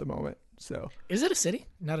live at the moment. So Is it a city,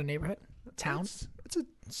 not a neighborhood? Town? it's a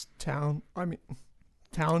town. I mean,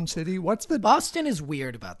 town, city. What's the Boston is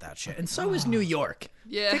weird about that shit, and so is New York.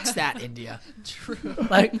 Yeah. Fix that, India. True.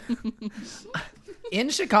 Like in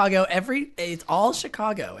Chicago, it's all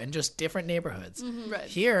Chicago and just different neighborhoods. Right.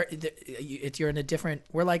 Here, you're in a different.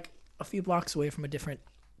 We're like a few blocks away from a different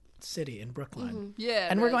city in Brookline, Yeah.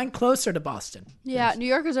 and we're right. going closer to Boston. Yeah, New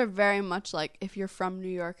Yorkers are very much like, if you're from New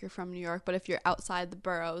York, you're from New York. But if you're outside the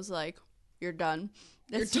boroughs, like, you're done.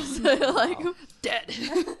 It's just like dead.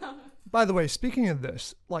 By the way, speaking of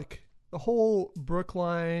this, like the whole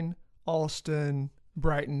Brookline, Alston,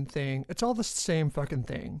 Brighton thing, it's all the same fucking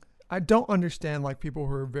thing. I don't understand like people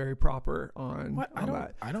who are very proper on, What? on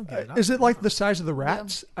that. I don't get it. Is it like the size of the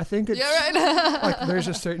rats? I think it's Yeah, right. like there's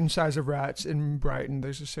a certain size of rats in Brighton.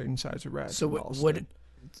 There's a certain size of rats. So in would Alston.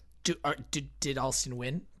 did Alston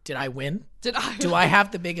win? Did I win? Did I? Do I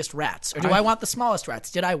have the biggest rats, or do I want the smallest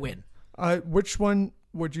rats? Did I win? Which one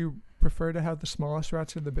would you prefer to have, the smallest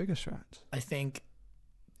rats or the biggest rats? I think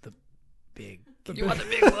the big. You want the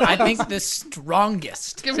big one? I think the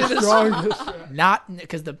strongest. Give me this. Strongest rat. Not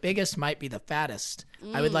because the biggest might be the fattest.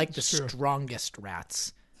 I would like the It's true. strongest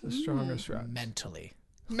rats The strongest rat. mentally.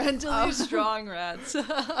 Mentally strong rats.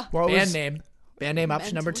 What was, Band name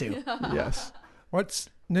option number 2. yes. What's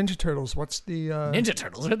Ninja Turtles? What's the Ninja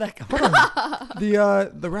Turtles. Where'd that come from?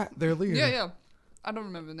 the rat? Their leader. Yeah. I don't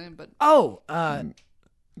remember the name, but Oh,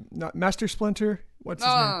 Not Master Splinter. What's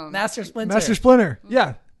his name? Master Splinter. Master Splinter.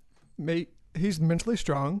 Yeah, mate. He's mentally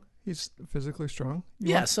strong. He's physically strong. You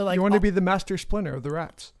Yeah, want, so, like, you want to be the Master Splinter of the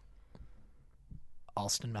rats.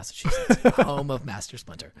 Alston, Massachusetts, home of Master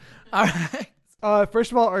Splinter. All right.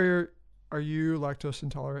 First of all, are you lactose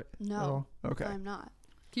intolerant? No, at all? Okay. I'm not.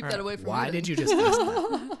 keep All that right. away from me. Why then. did you just ask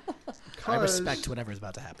that? I Because respect whatever's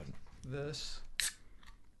about to happen. this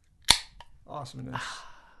awesomeness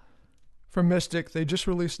from Mystic. They just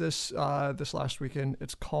released this this last weekend.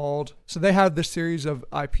 It's called, so they have this series of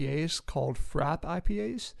IPAs called Frap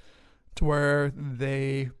IPAs, to where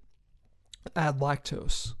they add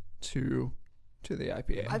lactose to the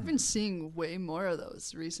IPA. I've been seeing way more of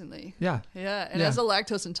those recently. yeah. Yeah, and Yeah. as a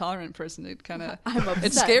lactose intolerant person, it kind of I'm it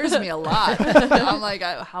upset. scares me a lot. I'm like,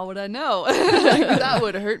 how would I know? That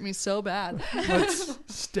would hurt me so bad. Let's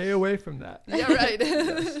stay away from that. Yeah,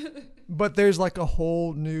 right. But there's like a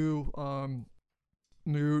whole new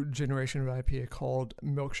generation of IPA called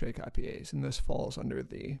milkshake IPAs, and this falls under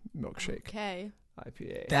the milkshake Okay.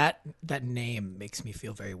 IPA. That name makes me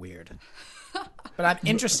feel very weird. But I'm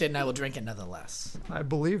interested and I will drink it nonetheless. I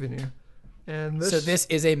believe in you. And So this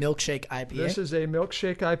is a milkshake IPA? This is a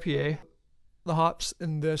milkshake IPA. The hops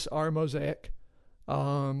in this are Mosaic.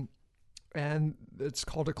 And it's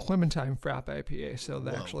called a Clementine Frap IPA. So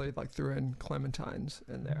they Whoa. actually like threw in clementines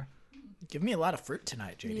in there. Give me a lot of fruit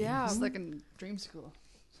tonight, JD. Yeah. It's like in dream school.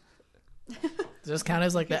 Does this count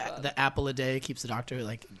as like the apple a day keeps the doctor,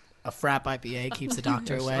 like a Frap IPA keeps the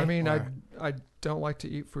doctor away? I mean, or- I don't like to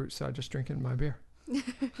eat fruit, so I just drink it in my beer.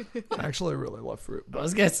 I actually really love fruit. I But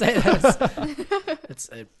was gonna say that it's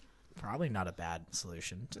probably not a bad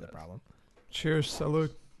solution to the problem. cheers,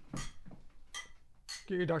 salud.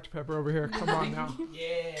 Get your Dr. Pepper over here. Come on now.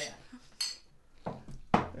 Yeah.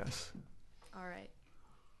 Yes. All right.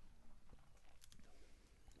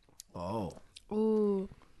 Oh. Ooh,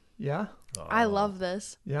 Yeah? I love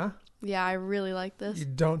this. Yeah? Yeah, I really like this. You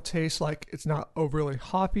don't taste like, it's not overly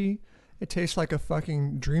hoppy. It tastes like a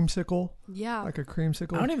fucking dreamsicle, Yeah, like a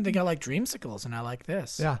creamsicle. I don't even think I like dreamsicles, and I like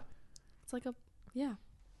this. Yeah, it's like a yeah.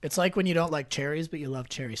 It's like when you don't like cherries, but you love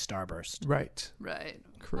cherry starburst. right. Right.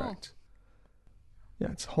 Correct.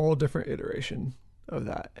 Yeah, it's a whole different iteration of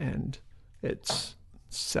that. And it's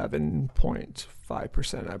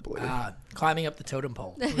 7.5%, I believe. Climbing up the totem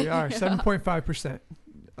pole. We are 7.5%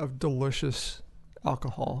 of delicious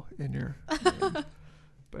alcohol in your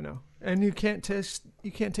but no. And you can't taste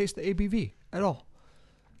the ABV at all.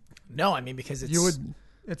 No, I mean because it's.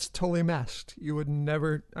 It's totally masked. You would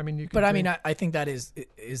never, I mean, you could But I mean, drink- I think that is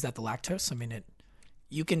that the lactose? I mean,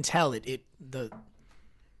 you can tell it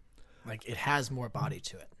has more body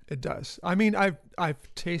to it. It does. I mean,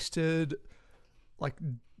 I've tasted like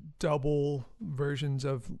double versions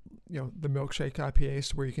of the milkshake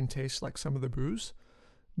IPAs where you can taste like some of the booze,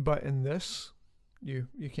 but in this, you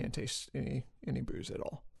can't taste any booze at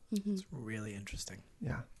all. It's really interesting.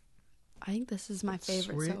 Yeah. I think this is my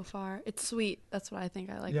favorite sweet. so far. It's sweet. That's what I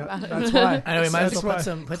think I like Yeah, about it. that's why. I know we might as That's well why. put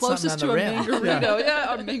something Closest on to the a rim. mangarito.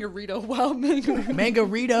 Yeah, a mangarito. Wow, mangarito.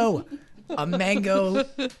 Mangarito, a mango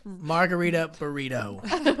margarita burrito.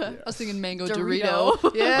 I was thinking mango Dorito.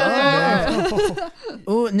 Dorito. Yeah.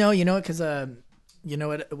 Oh no, you know what? Because you know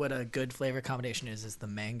what a good flavor combination is the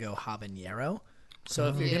mango habanero. So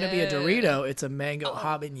if you're gonna be a Dorito, it's a mango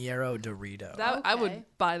habanero Dorito. That I would Okay.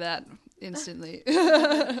 buy that instantly.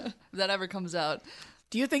 If that ever comes out.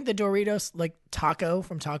 Do you think the Doritos, like taco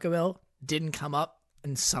from Taco Bell, didn't come up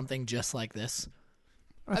in something just like this?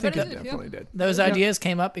 I bet think it it did, yeah. definitely did. Those ideas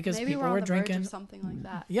came up because Maybe people we're on were the verge drinking. of something like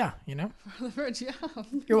that. Yeah, Yeah.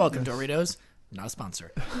 you're welcome, Doritos. Not a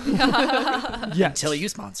sponsor Yes. until you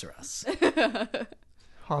sponsor us.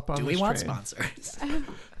 Hop on Do we this want train. sponsors?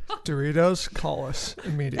 Doritos, call us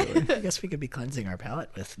immediately. I guess we could be cleansing our palate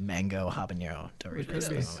with mango habanero Doritos could at the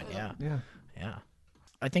be. moment. Yeah, Yeah. yeah.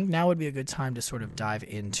 I think now would be a good time to sort of dive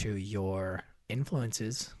into your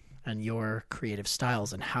influences and your creative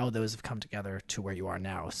styles and how those have come together to where you are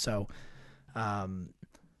now. So,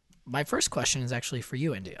 my first question is actually for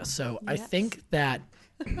you, India. So I Yes. think that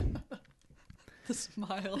The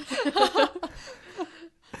smile.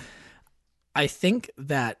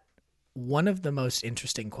 one of the most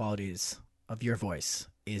interesting qualities of your voice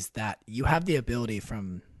is that you have the ability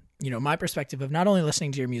from, my perspective of not only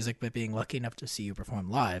listening to your music, but being lucky enough to see you perform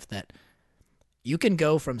live, that you can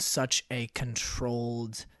go from such a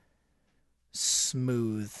controlled,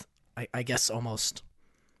 smooth, I guess almost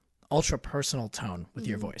ultra personal tone with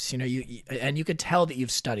your voice. And you could tell that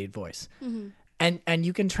you've studied voice. And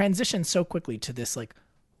you can transition so quickly to this like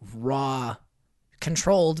raw,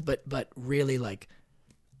 controlled, but really like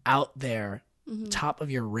out there, top of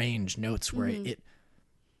your range notes where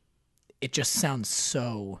it just sounds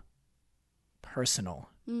so personal.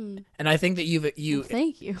 And I think that you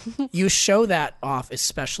Thank you. you show that off,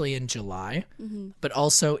 especially in July, but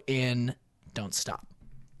also in Don't Stop.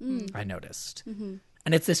 I noticed.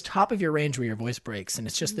 And it's this top of your range where your voice breaks, and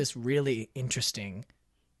it's just this really interesting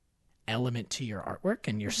element to your artwork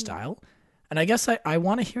and your style. And I guess I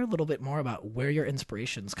want to hear a little bit more about where your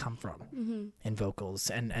inspirations come from in vocals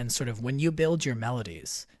and sort of when you build your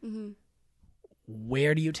melodies,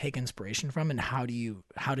 where do you take inspiration from and how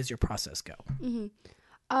does your process go?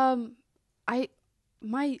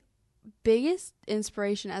 My biggest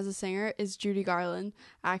inspiration as a singer is Judy Garland,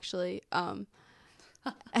 actually.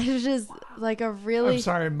 It's just like a really I'm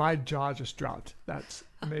sorry, my jaw just dropped. That's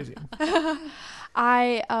amazing.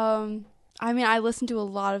 I mean, I listen to a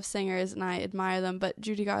lot of singers and I admire them, but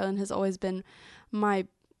Judy Garland has always been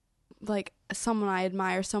someone I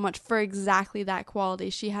admire so much for exactly that quality.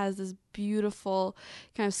 She has this beautiful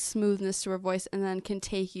kind of smoothness to her voice and then can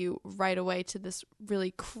take you right away to this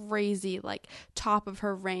really crazy, like top of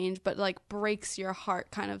her range, but like breaks your heart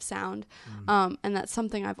kind of sound. And that's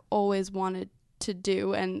something I've always wanted to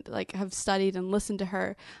do and like have studied and listened to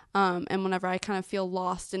her. And whenever I kind of feel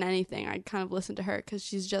lost in anything, I kind of listen to her because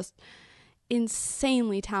she's just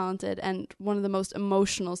insanely talented and one of the most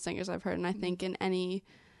emotional singers I've heard. And I think in any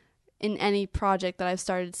project that I've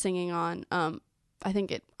started singing on, I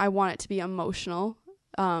think I want it to be emotional,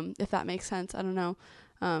 if that makes sense. I don't know.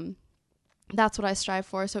 That's what I strive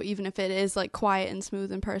for. So even if it is like quiet and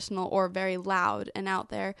smooth and personal or very loud and out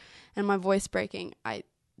there and my voice breaking,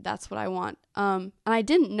 that's what I want. And I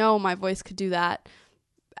didn't know my voice could do that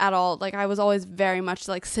at all. Like I was always very much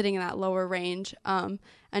like sitting in that lower range,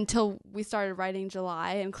 until we started writing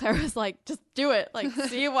July and Claire was like, just do it, like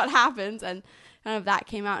see what happens. And kind of that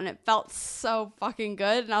came out and it felt so fucking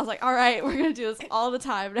good. And I was like, all right, we're going to do this all the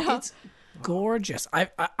time now. It's gorgeous.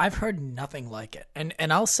 I've heard nothing like it. And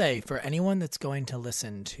I'll say for anyone that's going to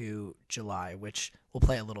listen to July, which we'll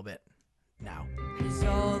play a little bit now. Is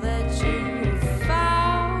all that you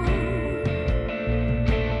found.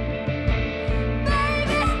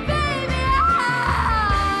 Baby, baby,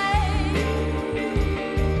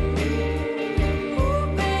 ooh,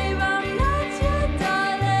 babe, I'm not your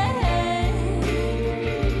darling.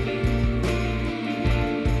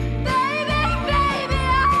 Baby, baby,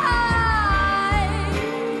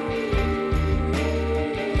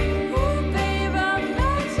 ooh, babe, I'm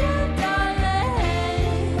not your darling.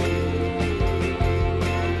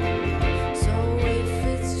 So if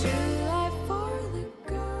it's July for the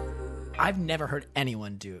girl. I've never heard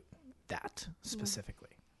anyone do that specifically.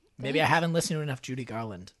 Maybe I haven't listened to enough Judy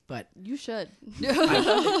Garland, but You should.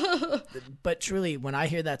 but truly, when I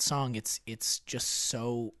hear that song, it's just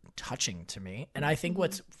so touching to me. And I think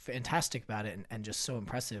what's fantastic about it and just so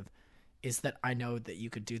impressive is that I know that you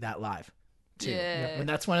could do that live too. Yeah. And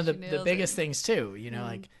that's one of the nails biggest it. things too. You know,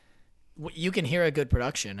 like you can hear a good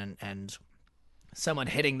production and someone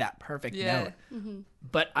hitting that perfect Yeah. note.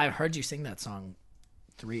 But I've heard you sing that song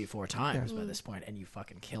 3-4 times by this point, and you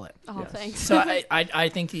fucking kill it. Oh, thanks. So I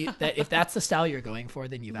think that if that's the style you're going for,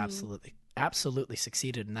 then you've absolutely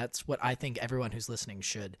succeeded, and that's what I think everyone who's listening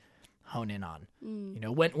should hone in on. You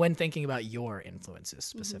know, when thinking about your influences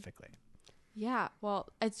specifically. Yeah, well,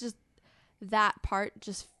 it's just that part,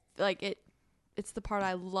 just like it's the part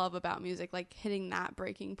I love about music, like hitting that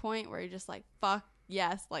breaking point where you're just like, fuck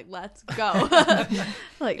yes, like let's go.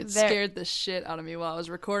 Like It there- scared the shit out of me while I was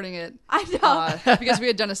recording it. I know. Because we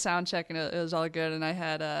had done a sound check and it was all good, and I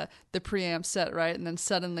had the preamp set right, and then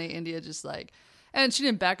suddenly India just like, and she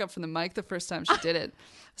didn't back up from the mic the first time she did it,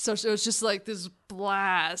 so it was just like this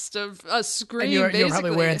blast of a scream. And you're basically.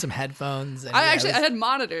 probably wearing some headphones. And I had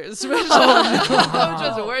monitors, which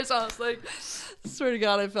was worse. I was like, swear to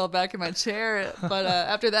God, I fell back in my chair. But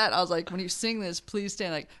after that, I was like, when you sing this, please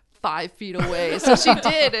stand like 5 feet away. So she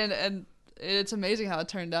did, and it's amazing how it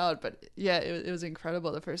turned out. But yeah, it was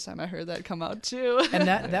incredible the first time I heard that come out too. And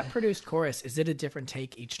that produced chorus, is it a different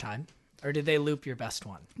take each time? Or did they loop your best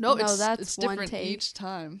one? No, No, that's it's one different take. each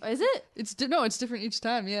time. Is it? It's different each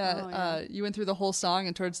time. Yeah, Oh, yeah. You went through the whole song,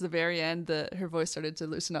 and towards the very end, her voice started to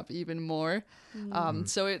loosen up even more.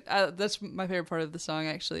 So that's my favorite part of the song.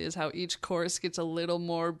 Actually, is how each chorus gets a little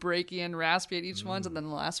more breaky and raspy at each one, and then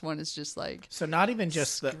the last one is just like So not even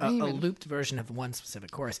just a Screaming. looped version of one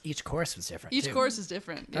specific chorus. Each chorus was different. each too. chorus is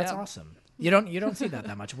different. That's yeah. awesome. You don't see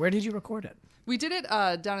that much. Where did you record it? We did it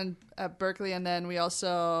down at Berkeley, and then we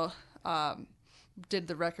also did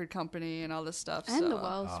the record company and all this stuff. And so. the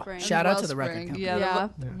Wellspring. Shout out to the Wellspring. record company. Yeah,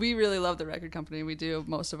 Yeah. we really love the record company. We do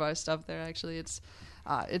most of our stuff there. Actually, it's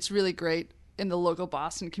really great in the local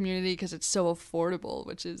Boston community because it's so affordable,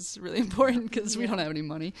 which is really important because we don't have any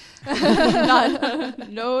money.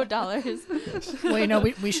 No dollars. Well, you know,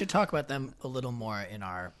 we should talk about them a little more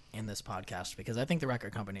in this podcast because I think the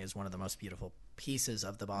record company is one of the most beautiful pieces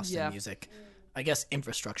of the Boston music, I guess,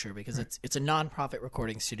 infrastructure, because it's a nonprofit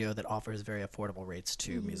recording studio that offers very affordable rates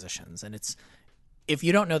to musicians. And if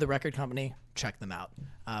you don't know the record company, check them out.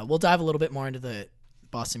 We'll dive a little bit more into the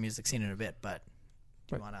Boston music scene in a bit, but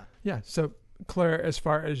do you want to? Yeah. So Claire, as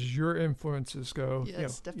far as your influences go,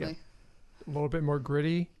 Yes, definitely. a little bit more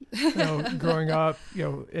gritty, growing up,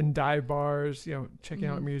 in dive bars, checking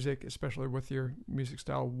out music, especially with your music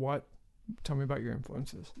style. Tell me about your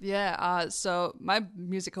influences. Yeah, so my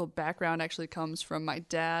musical background actually comes from my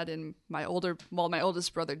dad and my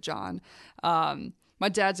oldest brother, John. My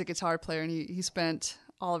dad's a guitar player, and he spent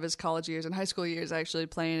all of his college years and high school years actually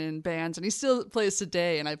playing in bands, and he still plays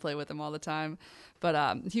today, and I play with him all the time.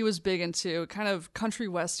 But he was big into kind of country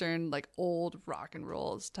western, like old rock and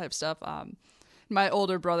rolls type stuff. My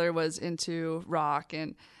older brother was into rock,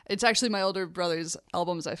 and it's actually my older brother's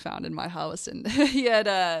albums I found in my house, and he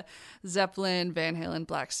had Zeppelin, Van Halen,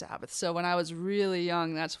 Black Sabbath. So when I was really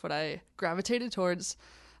young, that's what I gravitated towards,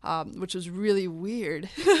 which was really weird.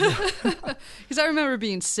 Because I remember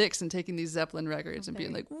being 6 and taking these Zeppelin records and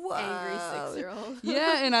being like, "Wow!" Angry 6-year-old.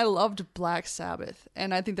 Yeah, and I loved Black Sabbath,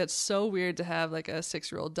 and I think that's so weird to have like a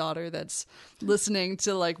 6-year-old daughter that's listening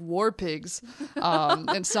to like War Pigs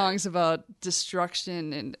and songs about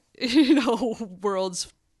destruction and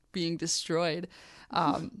worlds being destroyed.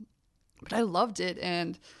 But I loved it,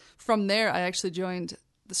 and from there I actually joined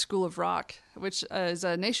the School of Rock, which is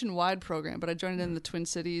a nationwide program, but I joined it in the Twin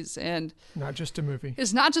Cities, and Not just a movie.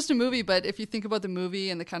 it's not just a movie, but if you think about the movie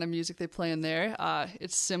and the kind of music they play in there,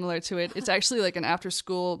 it's similar to it. It's actually like an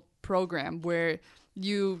after-school program where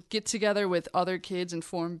you get together with other kids and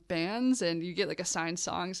form bands, and you get like assigned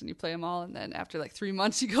songs and you play them all, and then after like 3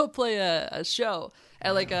 months you go play a show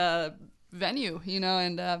at like a venue,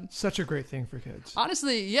 and Such a great thing for kids.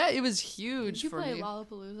 honestly, yeah, it was huge Did you for play me.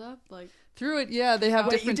 Lollapalooza? Like, Through it, yeah, they have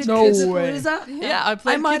different did No Kids of way. Palooza? Yeah, I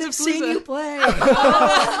played I might Kids have of seen Palooza. you play.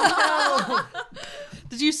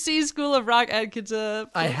 Did you see School of Rock at Kids of?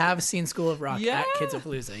 I have seen School of Rock Yeah. at Kids of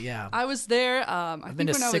Palooza. Yeah, I was there. I've I've been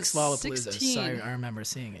to when 6 I was Lollapaloozas, 16. so I remember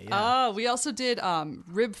seeing it. Yeah. We also did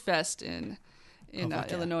Rib Fest in fuck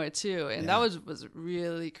yeah. Illinois too, and that was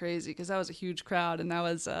really crazy because that was a huge crowd, and that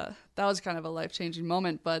was kind of a life-changing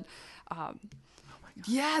moment. But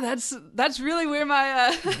Yeah, that's really where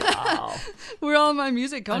my where all my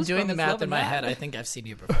music I'm comes from. doing the is math loving in my that. head. I think I've seen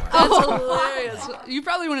you before. That's hilarious. You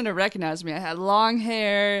probably wouldn't have recognized me. I had long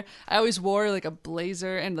hair. I always wore like a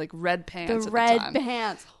blazer and like red pants. The at red the time.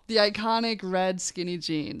 pants. The iconic red skinny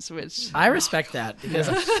jeans, which I respect that because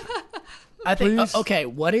I think Please. okay.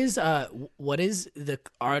 What is the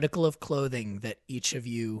article of clothing that each of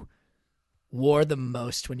you wore the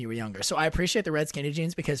most when you were younger? So I appreciate the red skinny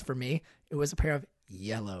jeans because for me it was a pair of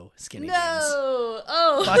yellow skinny jeans.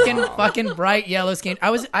 oh Fucking bright yellow skin.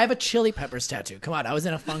 I have a Chili Peppers tattoo. Come on, I was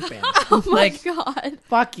in a funk band. Oh my like, god.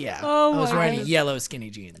 fuck yeah. Oh I was my wearing God. yellow skinny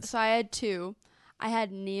jeans. So I had two. I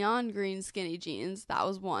had neon green skinny jeans. That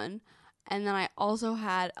was one. And then I also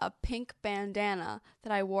had a pink bandana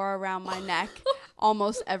that I wore around my neck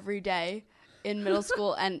almost every day in middle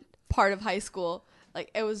school and part of high school. Like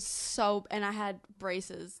it was so, and I had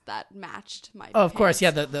braces that matched my. Oh, of course,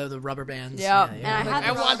 pants. yeah, the rubber bands. Yep. Yeah, And I had I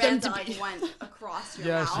the want rubber them bands to that like went across your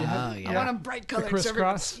Yes, mouth. you Oh, had- yeah. I want them bright colored so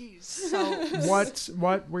everyone crisscross? sees. So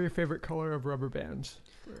What were your favorite color of rubber bands?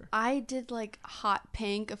 I did like hot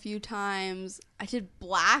pink a few times. I did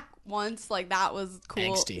black once. Like that was cool.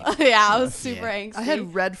 Angsty. Yeah, I was super Yeah. angsty. I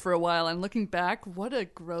had red for a while, and looking back, what a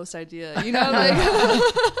gross idea. You know,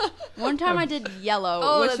 like One time I did yellow,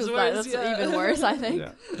 Oh, which that's was worse, that's yeah. even worse. I think.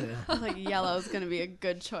 Yeah. I was like, yellow is gonna be a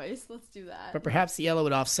good choice. Let's do that. But perhaps the yellow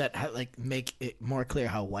would offset, like make it more clear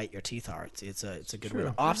how white your teeth are. It's a good way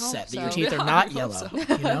to offset that your so. teeth Yeah, are not I hope yellow. so.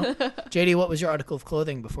 You know, JD, what was your article of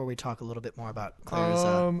clothing before we talk a little bit more about Claire's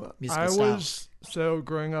musical I style? was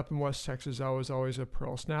growing up in West Texas. I was always a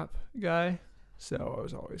pearl snap guy, so I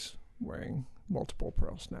was always wearing multiple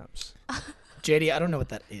pearl snaps. JD, I don't know what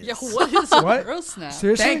that is. yeah, what is a What? pearl snap?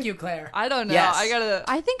 Seriously? Thank you, Claire. I don't know. Yes. I gotta.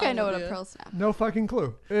 I think I know what a yeah. pearl snap. No fucking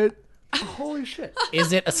clue. Holy shit!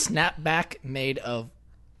 Is it a snapback made of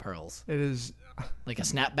pearls, It is. like a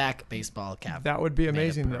snapback baseball cap? That would be made of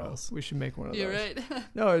amazing, though. pearls. We should make one of You're those. right.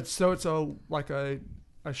 No, it's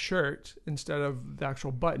a shirt instead of the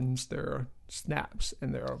actual buttons. They're snaps,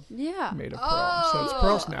 and they're Yeah. made of pearl. So it's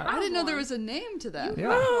pearl snap. I didn't know there was a name to that. Yeah.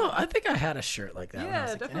 Oh, I think I had a shirt like that. when I Yeah,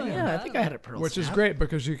 was a kid. definitely Yeah, I had think that. I had a pearl. Which is snap. great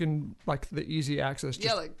because you can like the easy access. Just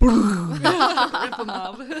Yeah, like rip them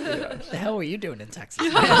off. What the hell were you doing in Texas?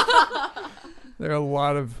 there are a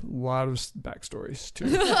lot of backstories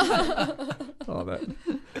to all that.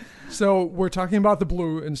 So we're talking about the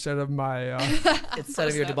blue instead of my. Instead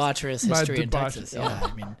of your debaucherous My history in debauch- Texas. Yeah,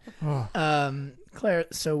 I mean, Oh. Claire.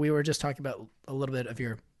 So we were just talking about a little bit of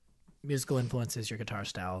your musical influences, your guitar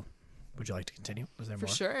style. Would you like to continue? Was there For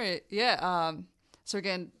more? sure. Yeah. So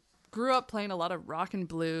again, grew up playing a lot of rock and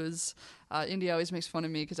blues. India always makes fun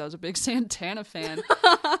of me because I was a big Santana fan,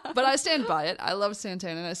 but I stand by it. I love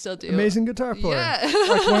Santana, and I still do. Amazing guitar player. Yeah.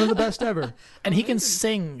 Like one of the best ever. And he can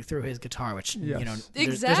sing through his guitar, which you Yes. know,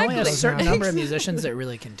 there's only a Exactly. certain number of musicians that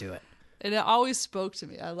really can do it. And it always spoke to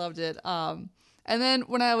me. I loved it. And then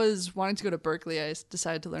when I was wanting to go to Berkeley, I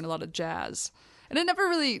decided to learn a lot of jazz. And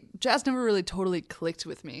jazz never really totally clicked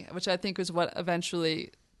with me, which I think was what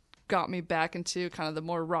eventually got me back into kind of the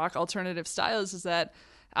more rock alternative styles, is that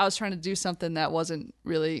I was trying to do something that wasn't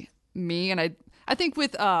really me. And I think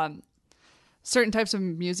with certain types of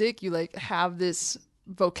music, you like have this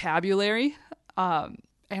vocabulary, and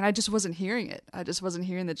I just wasn't hearing it. I just wasn't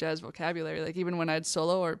hearing the jazz vocabulary. Like even when I'd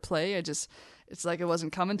solo or play, it's like it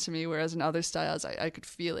wasn't coming to me. Whereas in other styles, I could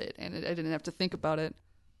feel it, and I didn't have to think about it.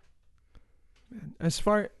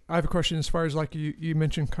 I have a question. As far as like you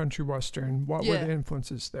mentioned country western, what were Yeah. the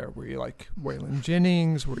influences there? Were you like Waylon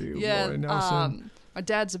Jennings? Were you Yeah, Roy Nelson? my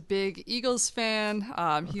dad's a big Eagles fan.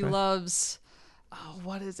 He Okay. loves,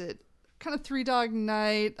 what is it? Kind of Three Dog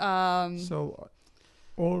Night. So,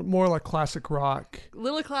 or more like classic rock.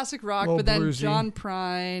 Little classic rock, Little but then bluesy. John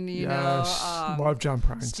Prine, you Yes, know, love John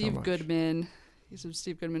Prine Steve so much. Goodman. He's a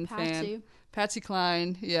Steve Goodman fan. Patsy. Patsy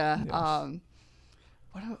Cline, yeah. Yes.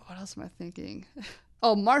 What else am I thinking?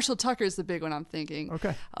 Oh, Marshall Tucker is the big one I'm thinking.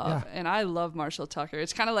 Okay, of, and I love Marshall Tucker.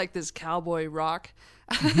 It's kind of like this cowboy rock.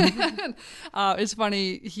 Mm-hmm. It's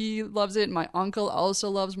funny. He loves it. My uncle also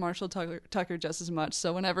loves Marshall Tucker just as much.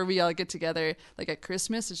 So whenever we all get together, like at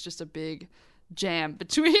Christmas, it's just a big jam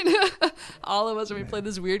between all of us, and we play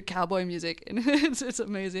this weird cowboy music, and it's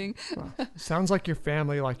amazing. Wow. Sounds like your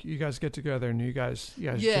family. Like you guys get together and you guys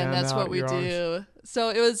Yeah, jam and that's out. what we You're always- do. So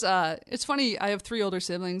it was. It's funny. I have 3 older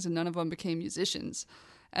siblings, and none of them became musicians.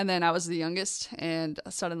 And then I was the youngest, and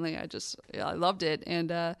suddenly I loved it.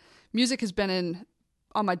 And music has been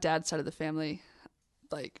on my dad's side of the family,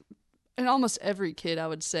 like in almost every kid, I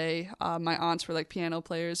would say. My aunts were like piano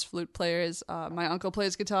players, flute players. My uncle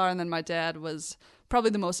plays guitar, and then my dad was probably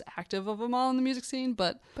the most active of them all in the music scene,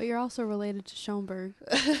 but But you're also related to Schoenberg.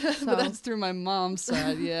 but that's through my mom's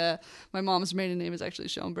side. Yeah, my mom's maiden name is actually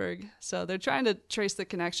Schoenberg, so they're trying to trace the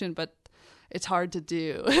connection, but it's hard to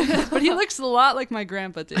do. But he looks a lot like my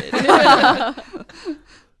grandpa did.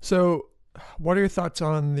 So, what are your thoughts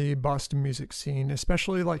on the Boston music scene,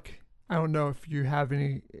 especially like, I don't know if you have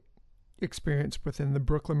any experience within the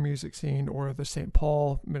Brooklyn music scene or the St.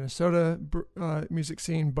 Paul, Minnesota music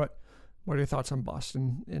scene, but what are your thoughts on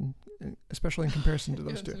Boston, especially in comparison to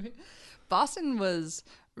those two? Boston was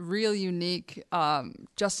real unique,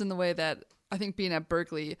 just in the way that I think being at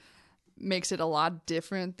Berklee makes it a lot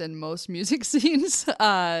different than most music scenes,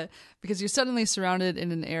 because you're suddenly surrounded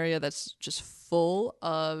in an area that's just full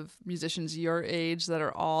of musicians your age that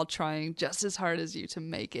are all trying just as hard as you to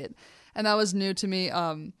make it. And that was new to me.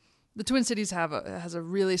 The Twin Cities has a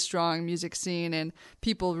really strong music scene, and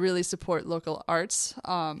people really support local arts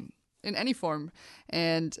in any form.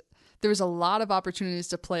 And there was a lot of opportunities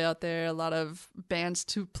to play out there, a lot of bands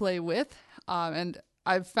to play with, and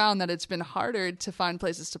I've found that it's been harder to find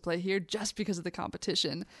places to play here just because of the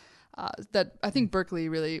competition that I think Berklee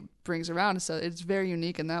really brings around. So it's very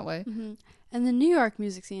unique in that way. Mm-hmm. And the New York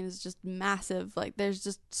music scene is just massive. Like, there's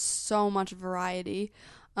just so much variety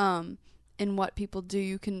in what people do.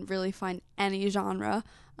 You can really find any genre.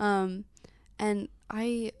 And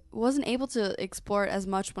I wasn't able to explore it as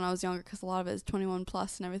much when I was younger because a lot of it is 21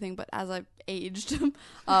 plus and everything. But as I've aged,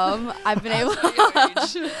 I've been able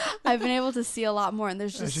I've been able to see a lot more. And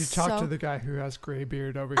there's just As you talk to the guy who has gray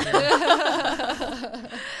beard over here.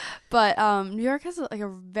 But New York has a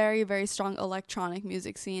very, very strong electronic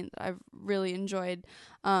music scene that I've really enjoyed.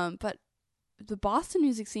 But the Boston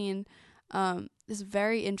music scene is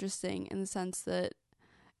very interesting in the sense that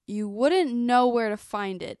you wouldn't know where to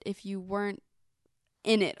find it if you weren't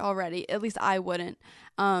in it already. At least I wouldn't.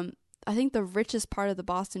 I think the richest part of the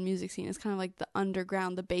Boston music scene is kind of like the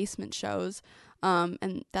underground, the basement shows.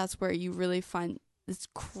 And that's where you really find this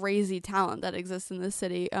crazy talent that exists in the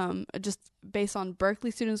city, just based on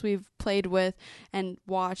Berklee students we've played with and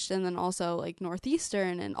watched, and then also like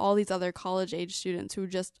Northeastern and all these other college age students who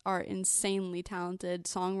just are insanely talented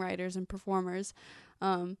songwriters and performers.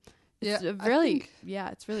 It's really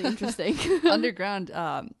interesting. Underground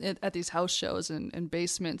at these house shows and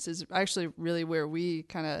basements is actually really where we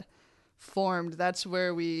kind of formed. That's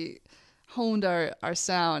where we honed our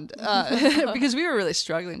sound because we were really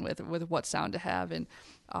struggling with what sound to have, and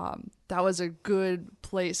that was a good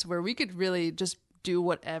place where we could really just do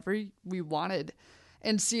whatever we wanted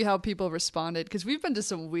and see how people responded, because we've been to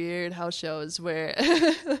some weird house shows where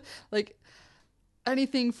like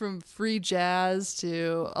anything from free jazz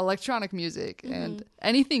to electronic music, and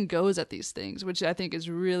anything goes at these things, which I think is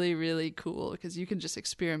really, really cool because you can just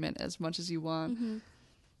experiment as much as you want.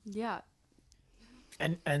 Yeah.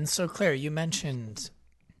 And so, Claire, you mentioned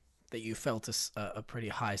that you felt a pretty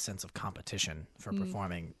high sense of competition for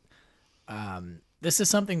performing. This is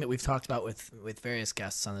something that we've talked about with various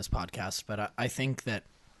guests on this podcast, but I think that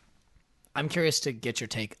I'm curious to get your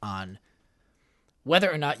take on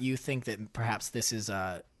whether or not you think that perhaps this is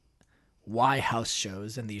why house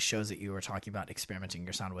shows and these shows that you were talking about experimenting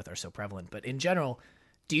your sound with are so prevalent. But in general,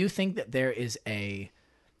 do you think that there is a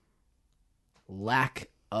lack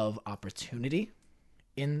of opportunity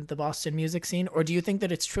in the Boston music scene, or do you think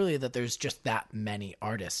that it's truly that there's just that many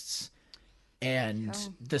artists and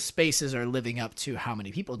the spaces are living up to how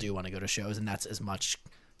many people do want to go to shows, and that's as much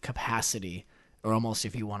capacity, or almost,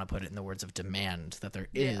 if you want to put it in the words of demand, that there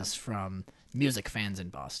is from music fans in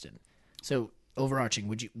Boston? So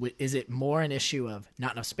overarching, is it more an issue of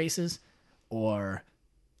not enough spaces or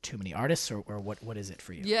too many artists, or what is it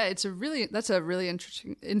for you? Yeah, that's a really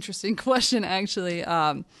interesting question, actually.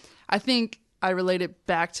 I think I relate it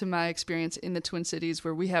back to my experience in the Twin Cities,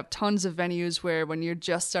 where we have tons of venues where when you're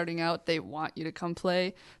just starting out, they want you to come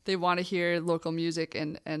play. They want to hear local music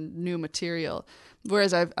and new material.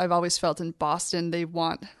 Whereas I've always felt in Boston, they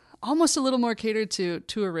want almost a little more catered to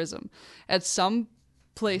tourism at some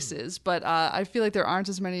places. But I feel like there aren't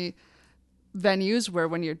as many venues where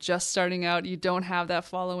when you're just starting out, you don't have that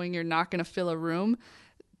following. You're not going to fill a room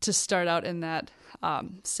to start out in that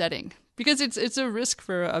setting. Because it's a risk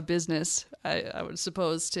for a business, I would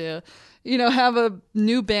suppose, to, have a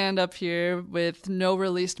new band up here with no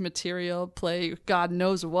released material, play God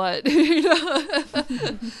knows what,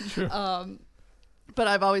 Sure. But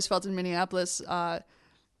I've always felt in Minneapolis,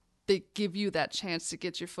 they give you that chance to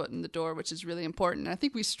get your foot in the door, which is really important. I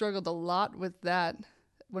think we struggled a lot with that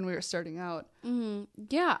when we were starting out.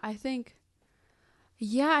 Yeah, I think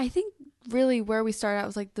really where we started out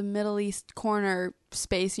was like the Middle East corner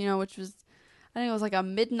space, which was, I think it was like a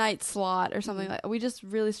midnight slot or something like. We just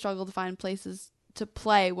really struggled to find places to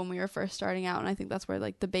play when we were first starting out, and I think that's where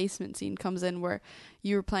like the basement scene comes in, where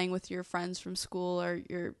you were playing with your friends from school or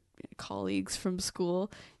your colleagues from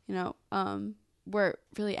school, you know, where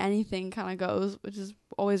really anything kind of goes, which is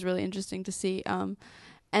always really interesting to see.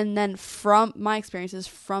 And then from my experiences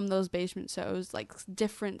from those basement shows, like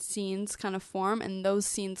different scenes kind of form, and those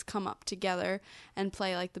scenes come up together and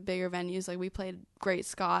play like the bigger venues. Like we played Great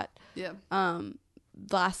Scott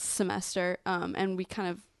last semester, and we kind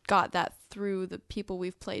of got that through the people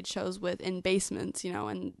we've played shows with in basements, you know,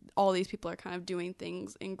 and all these people are kind of doing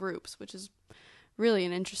things in groups, which is really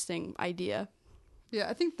an interesting idea. Yeah,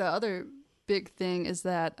 I think the other big thing is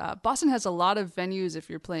that Boston has a lot of venues if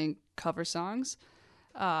you're playing cover songs.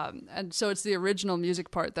 And so it's the original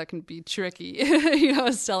music part that can be tricky, you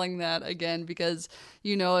know, selling that again, because,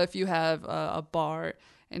 you know, if you have a bar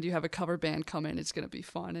and you have a cover band come in, it's going to be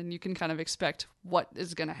fun and you can kind of expect what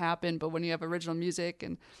is going to happen. But when you have original music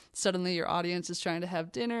and suddenly your audience is trying to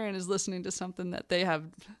have dinner and is listening to something that they have,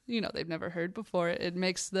 you know, they've never heard before, it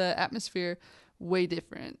makes the atmosphere way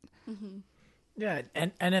different. Mm-hmm. Yeah.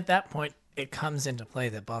 And at that point, it comes into play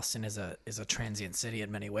that Boston is a transient city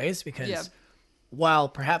in many ways, because while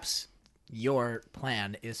perhaps your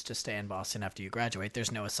plan is to stay in Boston after you graduate,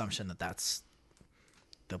 there's no assumption that that's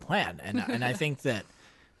the plan. And I think that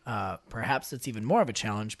perhaps it's even more of a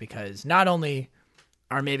challenge, because not only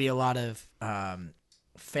are maybe a lot of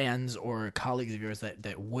fans or colleagues of yours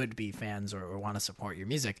that would be fans or want to support your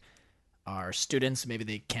music are students. Maybe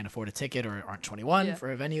they can't afford a ticket or aren't 21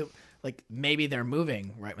 for a venue. Like maybe they're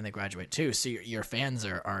moving right when they graduate too. So your fans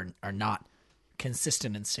are not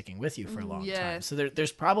consistent in sticking with you for a long time. So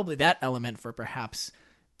there's probably that element for perhaps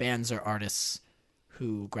bands or artists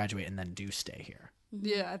who graduate and then do stay here.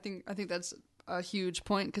 Yeah, I think that's a huge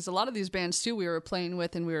point, because a lot of these bands too we were playing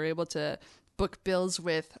with and we were able to book bills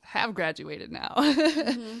with have graduated now.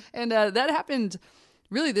 And that happened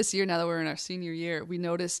really this year. Now that we're in our senior year, we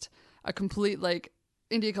noticed a complete, like,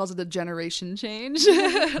 India calls it the generation change.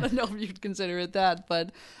 I don't know if you'd consider it that,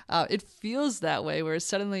 but it feels that way, where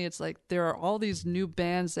suddenly it's like there are all these new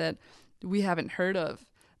bands that we haven't heard of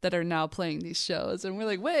that are now playing these shows. And we're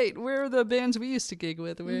like, wait, where are the bands we used to gig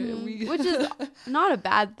with? Which is not a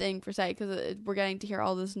bad thing per se, because we're getting to hear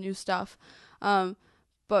all this new stuff.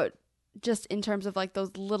 But just in terms of like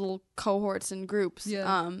those little cohorts and groups,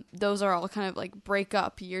 those are all kind of like break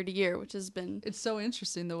up year to year, which has been... It's so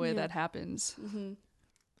interesting the way that happens. Mm-hmm.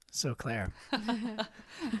 So Claire,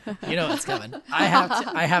 you know what's coming. I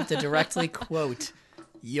have to directly quote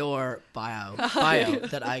your bio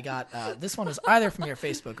that I got. This one is either from your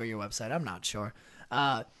Facebook or your website. I'm not sure.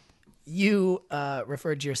 You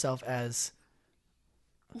referred to yourself as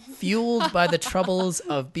fueled by the troubles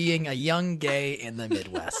of being a young gay in the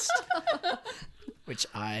Midwest, which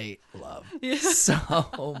I love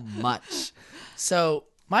so much. So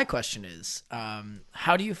my question is,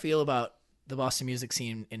 how do you feel about the Boston music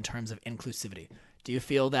scene in terms of inclusivity? Do you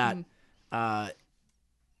feel that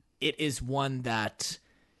it is one that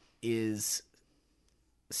is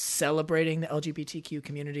celebrating the LGBTQ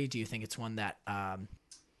community? Do you think it's one that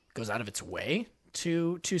goes out of its way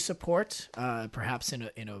to support, perhaps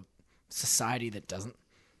in a society that doesn't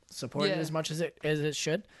support it as much as it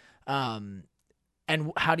should? And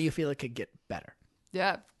how do you feel it could get better?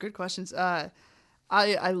 Yeah, good questions.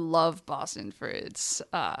 I love Boston for its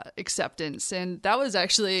acceptance, and that was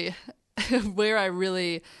actually where I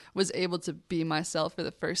really was able to be myself for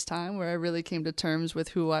the first time, where I really came to terms with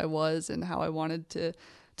who I was and how I wanted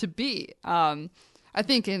to be. I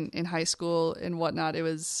think in high school and whatnot, it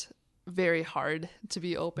was very hard to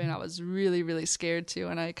be open. I was really, really scared to,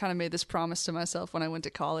 and I kind of made this promise to myself when I went to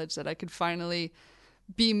college that I could finally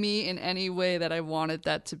be me in any way that I wanted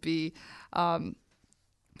that to be.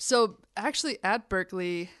 So actually at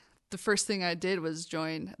Berklee, the first thing I did was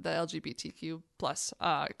join the LGBTQ plus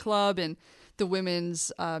club and the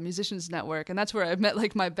Women's Musicians Network. And that's where I met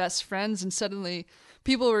like my best friends. And suddenly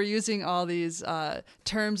people were using all these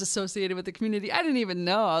terms associated with the community. I didn't even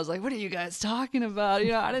know. I was like, what are you guys talking about?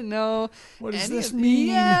 You know, I didn't know. What does this mean?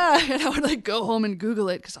 Yeah. And I would like go home and Google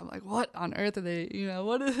it, because I'm like, what on earth are they, you know,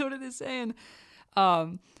 what are they saying?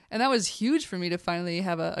 And that was huge for me to finally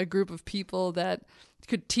have a group of people that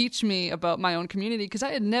could teach me about my own community, because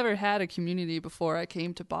I had never had a community before I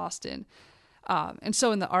came to Boston. And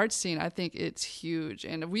so in the art scene, I think it's huge.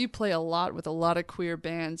 And we play a lot with a lot of queer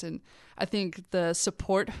bands. And I think the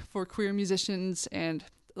support for queer musicians and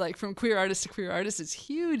like from queer artists to queer artists is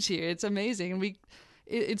huge here. It's amazing. And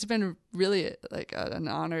it's been really like an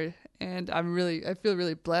honor. And I feel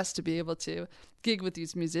really blessed to be able to gig with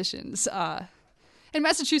these musicians. And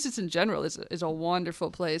Massachusetts in general is a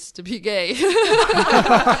wonderful place to be gay.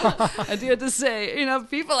 I do have to say,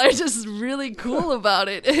 people are just really cool about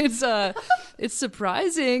it. It's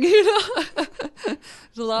surprising,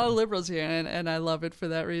 There's a lot of liberals here, and I love it for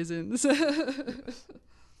that reason.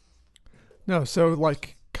 No, so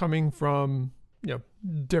like coming from,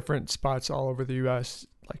 different spots all over the U.S.,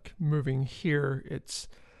 like moving here, it's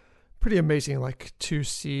pretty amazing, like to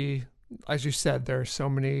see, as you said, there are so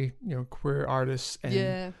many, queer artists,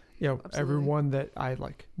 and absolutely. everyone that I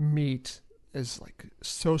like meet is like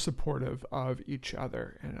so supportive of each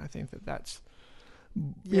other, and I think that's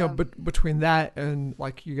but between that and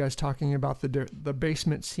like you guys talking about the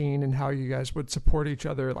basement scene and how you guys would support each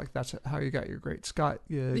other, like that's how you got your Great Scott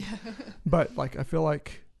gig. But like I feel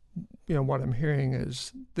like what I'm hearing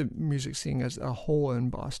is the music scene as a whole in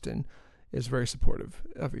Boston is very supportive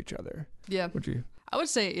of each other. Yeah. Would you? I would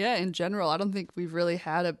say, in general, I don't think we've really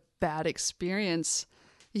had a bad experience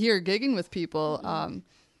here gigging with people.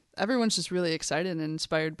 Everyone's just really excited and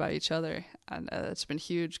inspired by each other. And it's been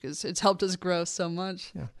huge because it's helped us grow so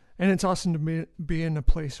much. Yeah. And it's awesome to be in a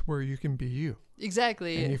place where you can be you.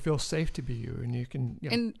 Exactly. And you feel safe to be you, and you can...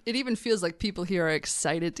 And it even feels like people here are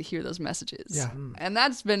excited to hear those messages. Yeah. And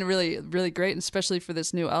that's been really, really great, and especially for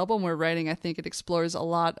this new album we're writing. I think it explores a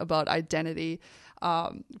lot about identity,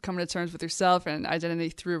 coming to terms with yourself and identity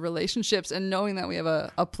through relationships, and knowing that we have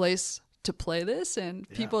a place to play this, and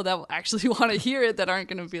people that will actually want to hear it, that aren't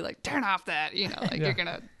going to be like, turn off that, you're going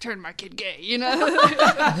to turn my kid gay,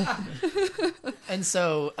 And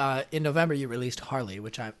so in November you released Harley,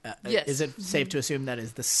 which Yes. Is it safe to assume that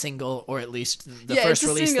is the single, or at least the Yeah, first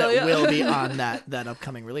it's a release single, that will be on that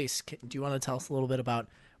upcoming release? Do you want to tell us a little bit about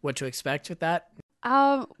what to expect with that?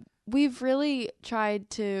 We've really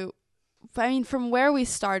tried to, from where we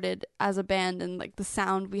started as a band and like the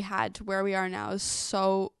sound we had to where we are now is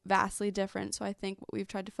so vastly different. So I think what we've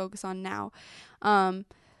tried to focus on now,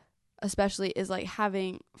 especially, is like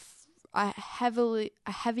having a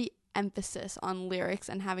heavy emphasis on lyrics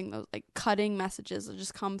and having those like cutting messages that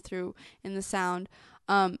just come through in the sound.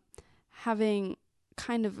 Having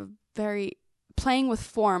kind of a very playing with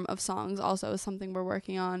form of songs also is something we're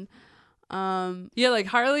working on. Like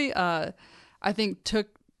Harley, I think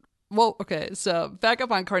so back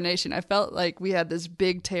up on Carnation, I felt like we had this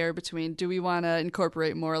big tear between, do we want to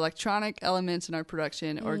incorporate more electronic elements in our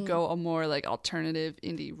production or go a more like alternative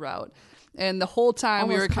indie route? And the whole time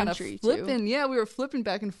we Almost were kind of country, flipping. Yeah, we were flipping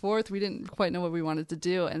back and forth. We didn't quite know what we wanted to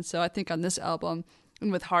do. And so I think on this album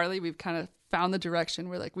and with Harley, we've kind of found the direction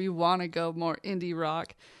where like we want to go more indie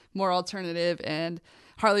rock, more alternative. And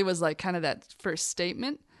Harley was like kind of that first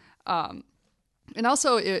statement. And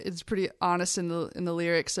also, it's pretty honest in the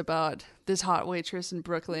lyrics about this hot waitress in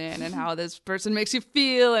Brooklyn and how this person makes you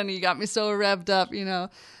feel, and you got me so revved up,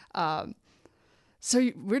 So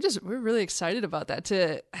we're really excited about that,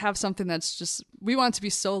 to have something that's just, we want it to be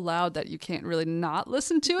so loud that you can't really not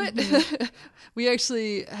listen to it. We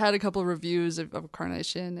actually had a couple of reviews of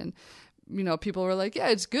Carnation, and people were like, yeah,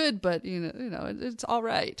 it's good, but it's all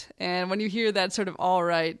right. And when you hear that sort of all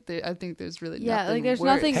right, I think there's really nothing there's worse.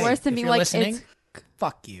 nothing worse than if being you're like, listening, it's...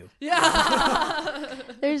 fuck you. Yeah.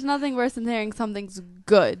 There's nothing worse than hearing something's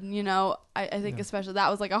good, I think especially that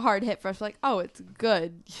was like a hard hit for us, like, oh, it's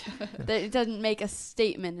good. That it doesn't make a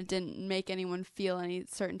statement. It didn't make anyone feel any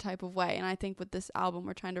certain type of way. And I think with this album,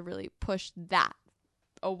 we're trying to really push that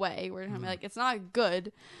away. We're trying to be like, it's not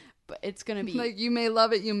good, but it's going to be... Like, you may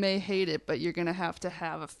love it, you may hate it, but you're going to have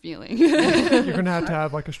a feeling. You're going to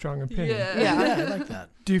have like a strong opinion. Yeah, I like that.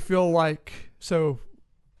 Do you feel like, so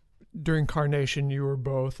during Carnation, you were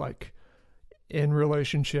both like in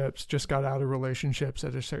relationships, just got out of relationships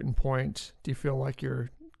at a certain point? Do you feel like you're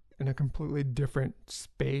in a completely different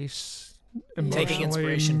space, emotionally, Taking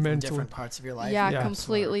inspiration mentally? from different parts of your life? Yeah,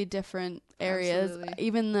 completely different areas. Absolutely.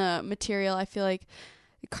 Even the material, I feel like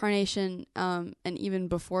Carnation, and even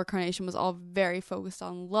before Carnation, was all very focused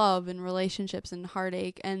on love and relationships and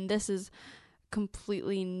heartache. And this is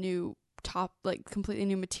completely new completely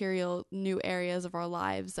new material, new areas of our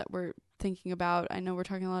lives that we're thinking about. I know we're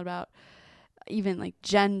talking a lot about even like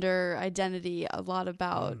gender identity, a lot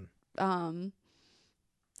about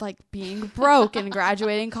like being broke and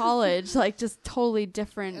graduating college, like just totally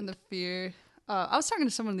different. And the fear. I was talking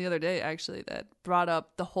to someone the other day, actually, that brought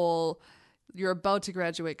up the whole, you're about to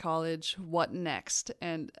graduate college, what next?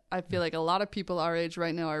 And I feel like a lot of people our age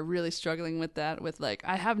right now are really struggling with that, with like,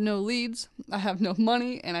 I have no leads, I have no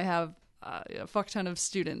money, and I have a fuck ton of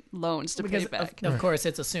student loans to Because pay back. of course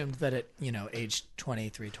it's assumed that at age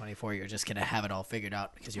 23, 24, you're just gonna have it all figured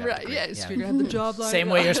out because you have Right, a degree. yeah, you're gonna have the job lined Same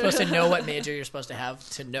up. way you're supposed to know what major you're supposed to have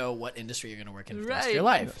to know what industry you're gonna work in for the rest of your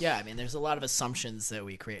Right. life. Yeah, I mean, there's a lot of assumptions that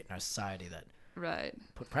we create in our society that Right.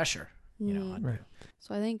 put pressure, on Right.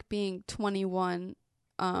 So I think being 21,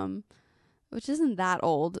 which isn't that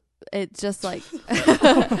old, it's just like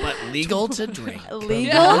but legal to drink.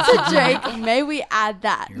 legal to drink. May we add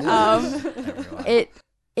that? Everyone.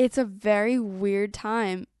 It's a very weird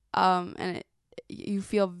time, and you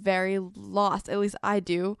feel very lost. At least I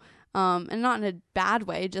do, and not in a bad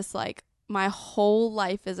way. Just like my whole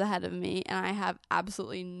life is ahead of me, and I have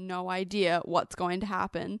absolutely no idea what's going to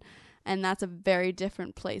happen, and that's a very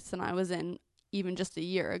different place than I was in even just a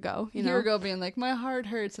year ago. A year ago being like, my heart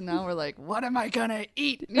hurts, and now we're like, what am I gonna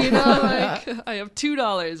eat? Like, I have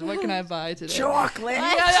 $2. What can I buy today? Chocolate.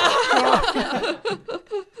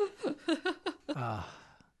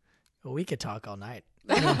 Well, we could talk all night.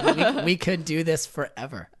 we could do this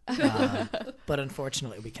forever, but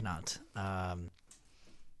unfortunately, we cannot.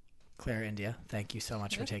 Claire, India, thank you so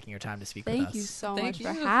much for taking your time to speak with us. Thank you so Thank much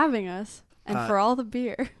for you. having us and for all the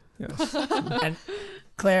beer. Yes. And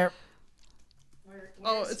Claire,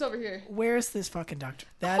 Oh, it's over here. where's this fucking doctor?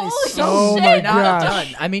 That is Holy so Oh my not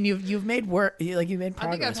gosh. done. I mean, you've made work. You've made I think I've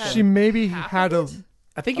progress. had- She maybe Half had of a. it?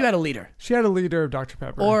 I think you had a liter, She had a liter of Dr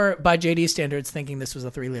Pepper. or by JD standards, thinking this was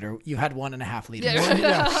a 3 liter, you had 1.5 liters.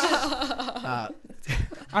 Yeah.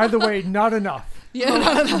 Either way, not enough.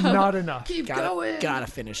 Not enough. Keep going. Gotta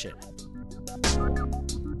finish it.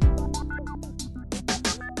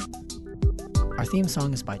 Our theme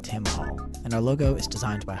song is by Tim Hall, and our logo is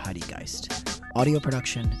designed by Heidi Geist. Audio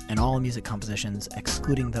production and all music compositions,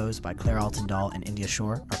 excluding those by Claire Altendahl and India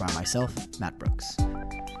Shore, are by myself, Matt Brooks.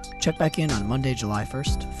 Check back in on Monday, July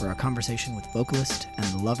 1st for our conversation with vocalist and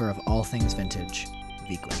the lover of all things vintage,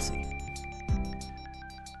 V. Quincy.